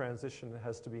 that transition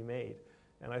has to be made.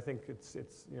 And I think it's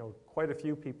quite a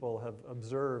few people have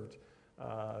observed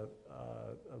the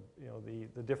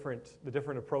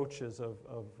different approaches of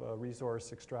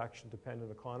resource extraction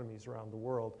dependent economies around the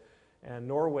world. And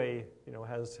Norway,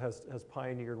 has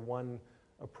pioneered one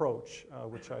approach,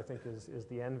 which I think is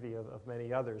the envy of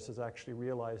many others, has actually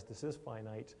realized this is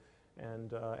finite, and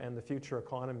the future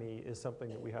economy is something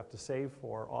that we have to save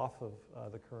for off of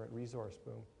the current resource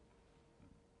boom.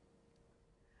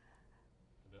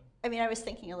 I mean, I was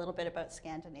thinking a little bit about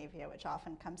Scandinavia, which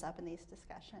often comes up in these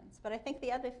discussions. But I think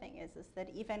the other thing is that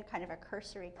even kind of a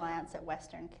cursory glance at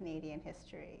Western Canadian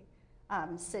history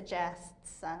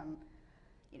suggests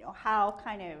how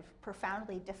kind of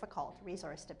profoundly difficult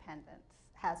resource dependence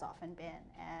has often been.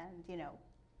 And,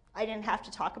 I didn't have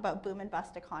to talk about boom and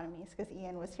bust economies because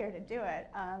Ian was here to do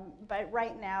it. But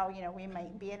right now, we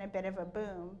might be in a bit of a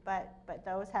boom, but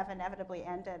those have inevitably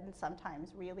ended, and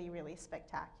sometimes really, really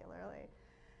spectacularly.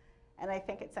 And I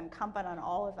think it's incumbent on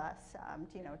all of us,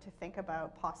 to think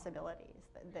about possibilities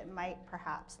that might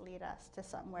perhaps lead us to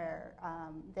somewhere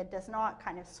that does not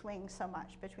kind of swing so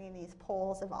much between these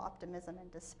poles of optimism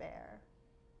and despair.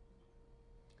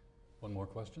 One more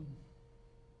question?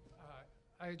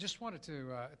 I just wanted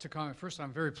to comment. First,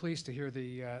 I'm very pleased to hear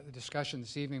the discussion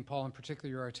this evening, Paul, in particular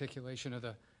your articulation of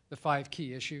the 5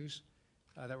 key issues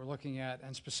that we're looking at,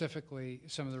 and specifically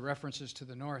some of the references to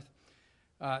the North.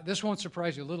 This won't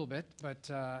surprise you a little bit, but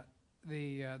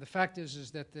the fact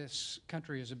is that this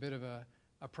country is a bit of a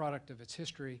product of its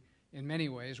history in many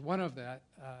ways. One of that,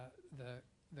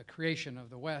 the creation of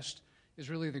the West,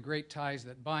 is really the great ties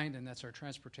that bind, and that's our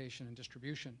transportation and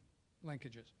distribution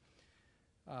linkages.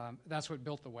 That's what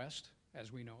built the West,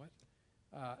 as we know it.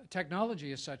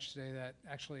 Technology is such today that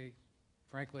actually,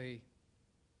 frankly,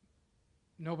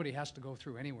 nobody has to go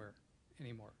through anywhere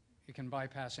anymore. You can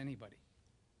bypass anybody.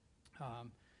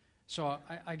 So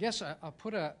I guess I'll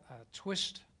put a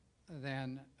twist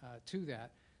then to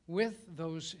that, with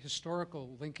those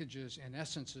historical linkages in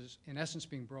essence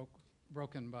being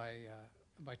broken by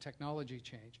technology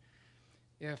change.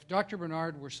 If Dr.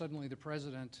 Bernard were suddenly the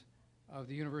president of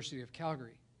the University of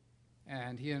Calgary,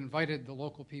 and he invited the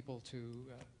local people to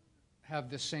have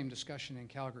this same discussion in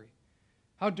Calgary,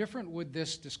 how different would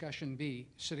this discussion be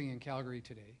sitting in Calgary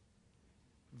today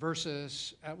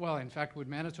versus, well, in fact, would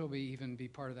Manitoba even be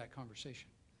part of that conversation?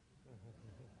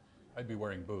 I'd be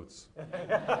wearing boots.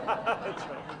 That's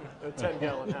right. A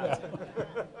 10-gallon hat.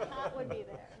 Hat would be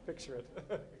there. Picture it.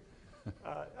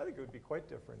 I think it would be quite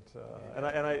different, and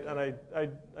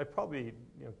I probably,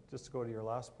 just to go to your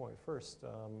last point first,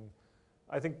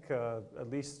 I think at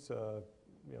least a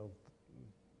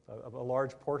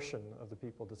large portion of the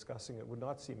people discussing it would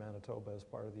not see Manitoba as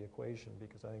part of the equation,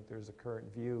 because I think there's a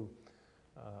current view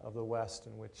of the West,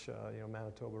 in which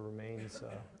Manitoba remains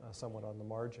somewhat on the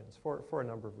margins for a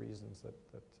number of reasons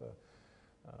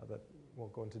that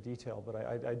won't go into detail. But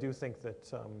I do think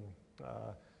that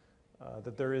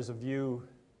that there is a view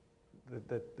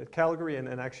that Calgary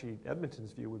and actually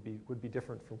Edmonton's view would be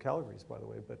different from Calgary's, by the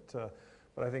way.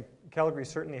 But I think Calgary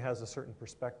certainly has a certain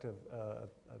perspective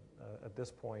at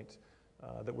this point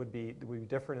that would be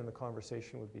different, and the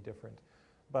conversation would be different.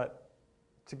 But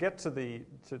to get to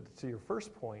your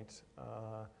first point,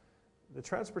 the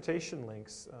transportation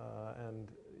links,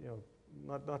 and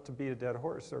not to beat a dead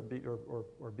horse or beat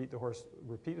the horse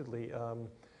repeatedly,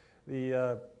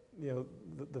 the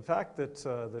fact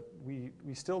that we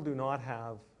still do not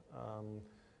have.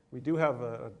 We do have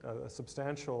a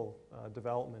substantial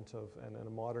development and a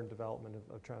modern development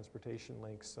of transportation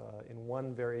links in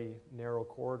one very narrow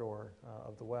corridor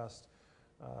of the West.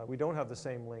 We don't have the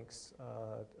same links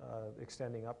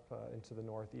extending up into the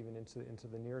north, even into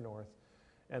the near north,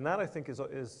 and that I think is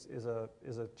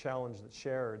a challenge that's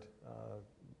shared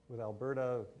with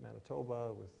Alberta,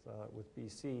 Manitoba, with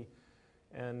BC,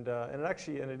 and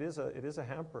it is a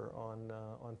hamper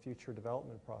on future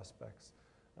development prospects.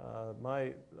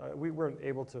 We weren't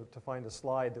able to find a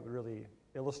slide that really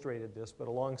illustrated this, but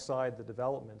alongside the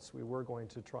developments, we were going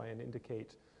to try and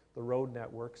indicate the road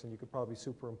networks, and you could probably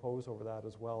superimpose over that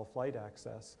as well flight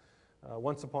access.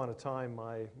 Once upon a time,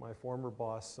 my former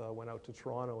boss went out to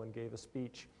Toronto and gave a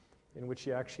speech in which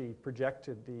he actually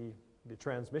projected the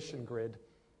transmission grid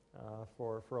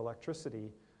for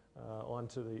electricity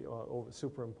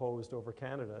superimposed over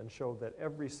Canada, and showed that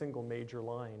every single major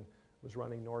line was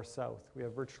running north-south. We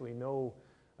have virtually no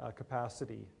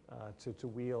capacity to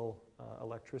wheel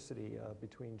electricity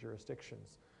between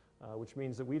jurisdictions, which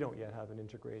means that we don't yet have an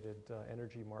integrated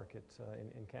energy market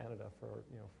in Canada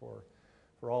for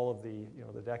all of the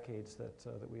decades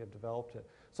that we have developed it.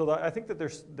 So I think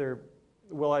that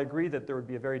well, I agree that there would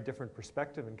be a very different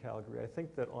perspective in Calgary. I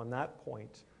think that on that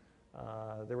point,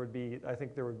 there would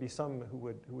be some who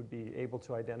would be able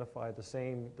to identify the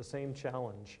same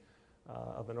challenge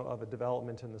of a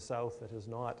development in the south that has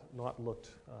not looked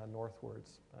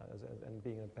northwards and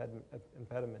being an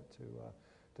impediment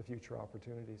to future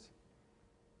opportunities.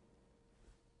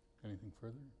 Anything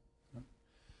further? No?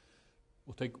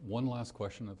 We'll take one last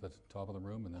question at the top of the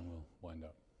room, and then we'll wind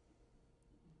up.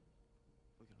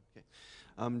 Okay.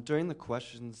 During the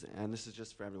questions, and this is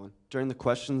just for everyone, during the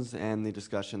questions and the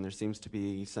discussion, there seems to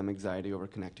be some anxiety over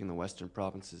connecting the western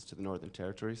provinces to the northern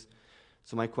territories.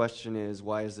 So my question is,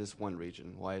 why is this one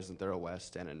region? Why isn't there a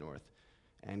west and a north?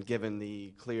 And given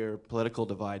the clear political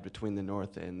divide between the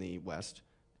north and the west,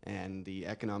 and the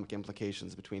economic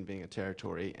implications between being a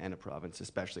territory and a province,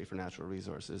 especially for natural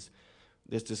resources,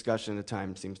 this discussion at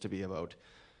times seems to be about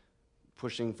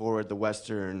pushing forward the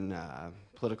western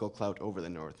political clout over the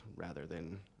north rather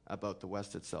than about the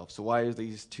west itself. So why are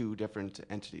these two different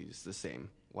entities the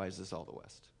same? Why is this all the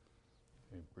west?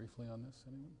 Okay, briefly on this,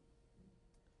 anyone?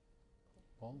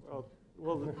 Paul?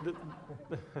 Well,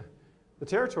 the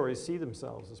territories see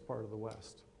themselves as part of the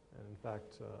West, and in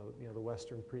fact, the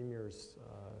Western Premier's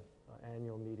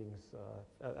annual meetings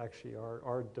actually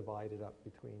are divided up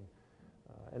between,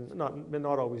 and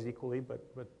not always equally, but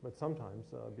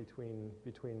sometimes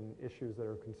between issues that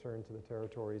are concerned to the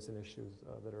territories and issues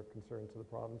that are concerned to the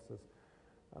provinces.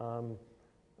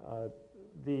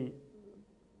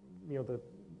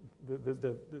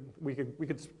 We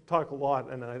could talk a lot,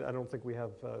 and I don't think we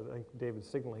have. I think David's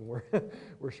signaling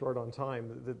we're short on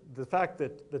time. The fact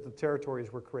that the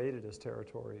territories were created as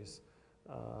territories,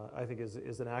 I think,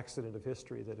 is an accident of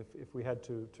history. That if we had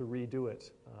to redo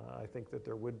it, I think that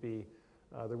there would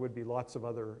be lots of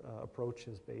other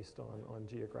approaches based on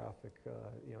geographic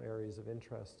areas of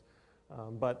interest.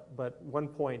 But one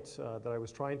point that I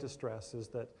was trying to stress is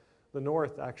that the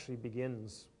north actually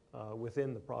begins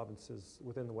within the provinces,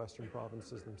 within the western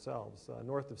provinces themselves.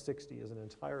 North of 60 is an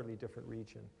entirely different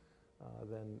region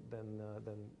than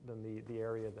the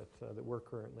area that we're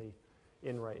currently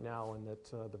in right now, and that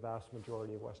the vast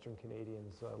majority of Western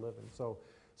Canadians live in. So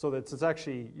that it's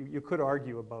actually, you could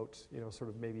argue about sort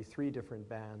of maybe three different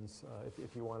bands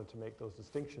if you wanted to make those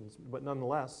distinctions. But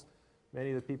nonetheless,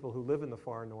 many of the people who live in the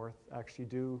far north actually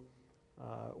do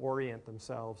orient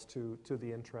themselves to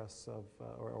the interests of,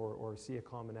 or see a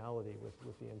commonality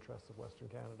with the interests of Western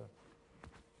Canada.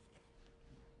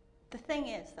 The thing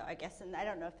is, though, I guess, and I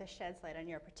don't know if this sheds light on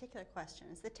your particular question,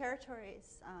 is the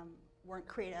territories weren't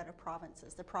created out of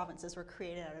provinces. The provinces were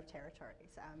created out of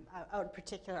territories,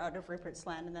 out of Rupert's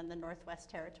Land and then the Northwest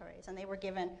Territories. And they were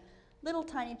given little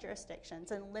tiny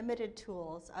jurisdictions and limited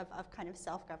tools of kind of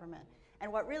self-government.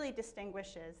 And what really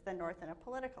distinguishes the North in a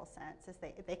political sense is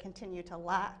they continue to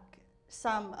lack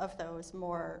some of those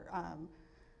more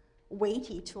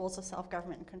weighty tools of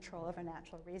self-government and control over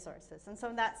natural resources. And so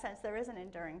in that sense, there is an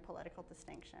enduring political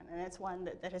distinction, and it's one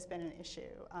that has been an issue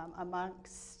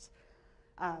amongst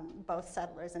both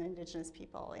settlers and indigenous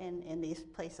people in these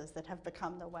places that have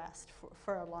become the West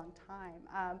for a long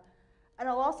time. And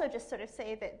I'll also just sort of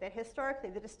say that historically,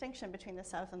 the distinction between the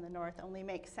South and the North only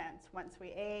makes sense once we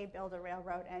A, build a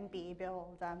railroad, and B,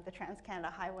 build the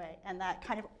Trans-Canada Highway, and that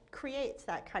kind of creates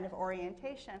that kind of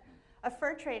orientation. A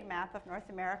fur trade map of North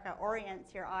America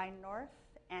orients your eye north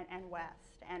and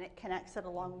west, and it connects it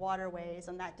along waterways,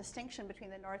 and that distinction between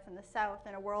the North and the South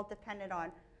in a world dependent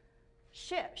on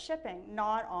shipping,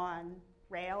 not on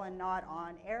rail and not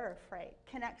on air freight,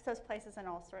 connects those places in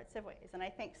all sorts of ways, and I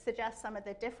think suggests some of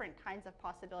the different kinds of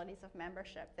possibilities of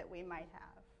membership that we might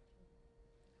have.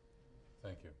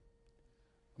 Thank you.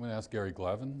 I'm going to ask Gary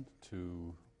Glavin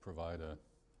to provide a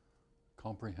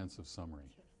comprehensive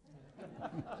summary.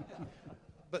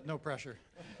 But no pressure.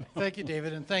 Thank you,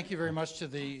 David, and thank you very much to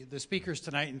the speakers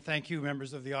tonight, and thank you,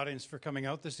 members of the audience, for coming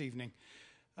out this evening.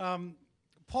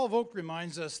 Paul Volk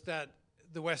reminds us that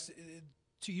the West,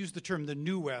 to use the term the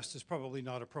New West is probably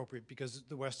not appropriate, because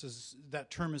the West is,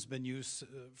 that term has been used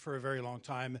for a very long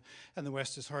time, and the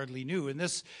West is hardly new. And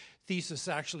this thesis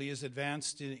actually is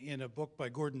advanced in a book by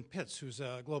Gordon Pitts, who's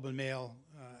a Globe and Mail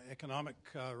economic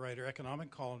writer,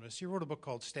 economic columnist. He wrote a book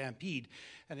called Stampede,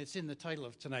 and it's in the title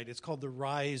of tonight. It's called The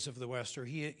Rise of the West, or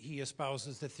he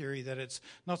espouses the theory that it's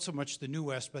not so much the New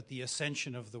West, but the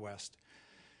ascension of the West.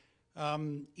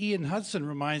 Ian Hudson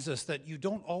reminds us that you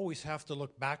don't always have to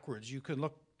look backwards. You can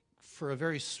look for a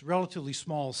very relatively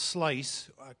small slice,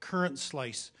 a current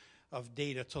slice of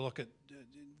data to look at,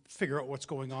 figure out what's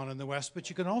going on in the West, but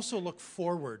you can also look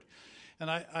forward. And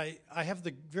I have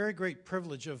the very great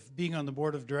privilege of being on the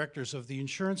board of directors of the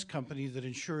insurance company that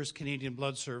insures Canadian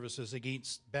Blood Services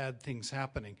against bad things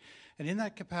happening. And in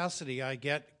that capacity, I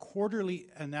get quarterly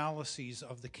analyses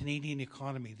of the Canadian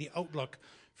economy, the outlook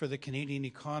for the Canadian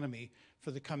economy for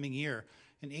the coming year.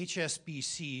 And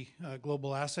HSBC,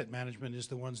 Global Asset Management, is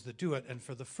the ones that do it. And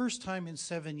for the first time in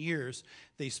 7 years,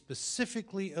 they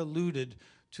specifically alluded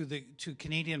to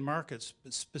Canadian markets,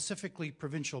 specifically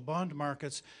provincial bond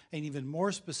markets, and even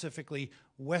more specifically,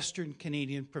 Western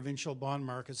Canadian provincial bond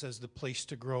markets as the place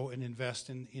to grow and invest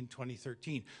in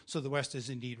 2013. So the West is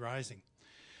indeed rising.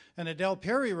 And Adele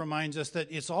Perry reminds us that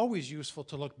it's always useful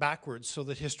to look backwards so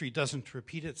that history doesn't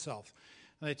repeat itself.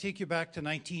 And I take you back to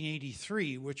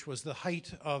 1983, which was the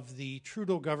height of the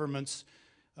Trudeau government's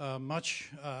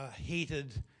much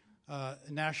hated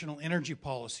national energy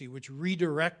policy, which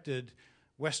redirected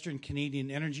Western Canadian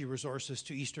energy resources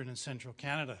to Eastern and Central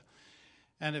Canada.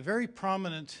 And a very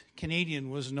prominent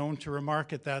Canadian was known to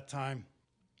remark at that time,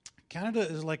 Canada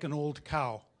is like an old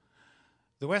cow.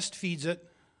 The West feeds it,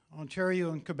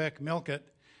 Ontario and Quebec milk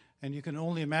it, and you can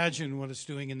only imagine what it's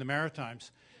doing in the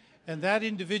Maritimes. And that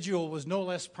individual was no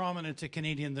less prominent a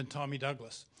Canadian than Tommy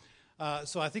Douglas.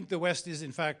 So I think the West is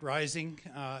in fact rising.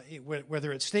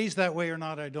 Whether it stays that way or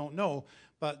not, I don't know.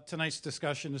 But tonight's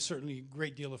discussion is certainly a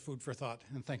great deal of food for thought.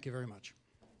 And thank you very much.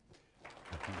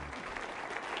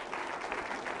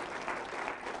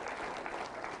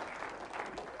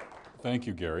 Thank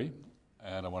you, Gary.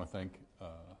 And I want to thank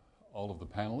all of the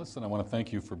panelists, and I want to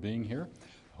thank you for being here.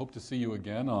 Hope to see you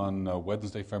again on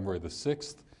Wednesday, February the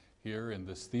 6th, here in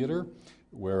this theater,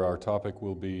 where our topic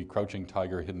will be Crouching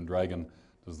Tiger, Hidden Dragon,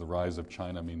 Does the Rise of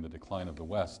China Mean the Decline of the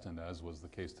West? And as was the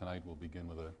case tonight, we'll begin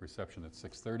with a reception at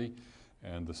 6:30,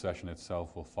 and the session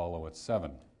itself will follow at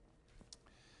 7.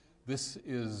 This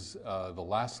is the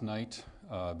last night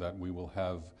that we will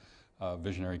have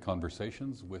visionary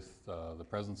conversations with the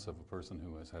presence of a person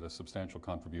who has had a substantial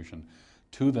contribution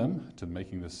to them, to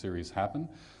making this series happen.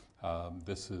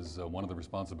 This is one of the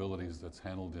responsibilities that's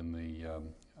handled in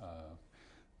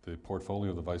the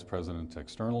portfolio of the Vice President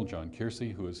External, John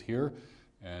Kiersey, who is here.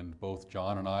 And both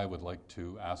John and I would like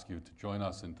to ask you to join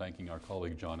us in thanking our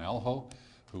colleague John Alho,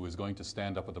 who is going to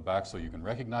stand up at the back so you can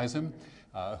recognize him,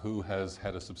 who has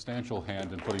had a substantial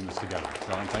hand in putting this together.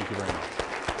 John, thank you very much.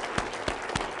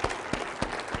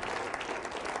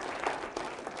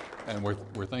 And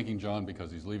we're thanking John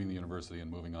because he's leaving the university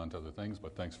and moving on to other things,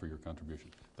 but thanks for your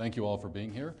contribution. Thank you all for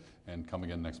being here, and come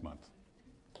again next month.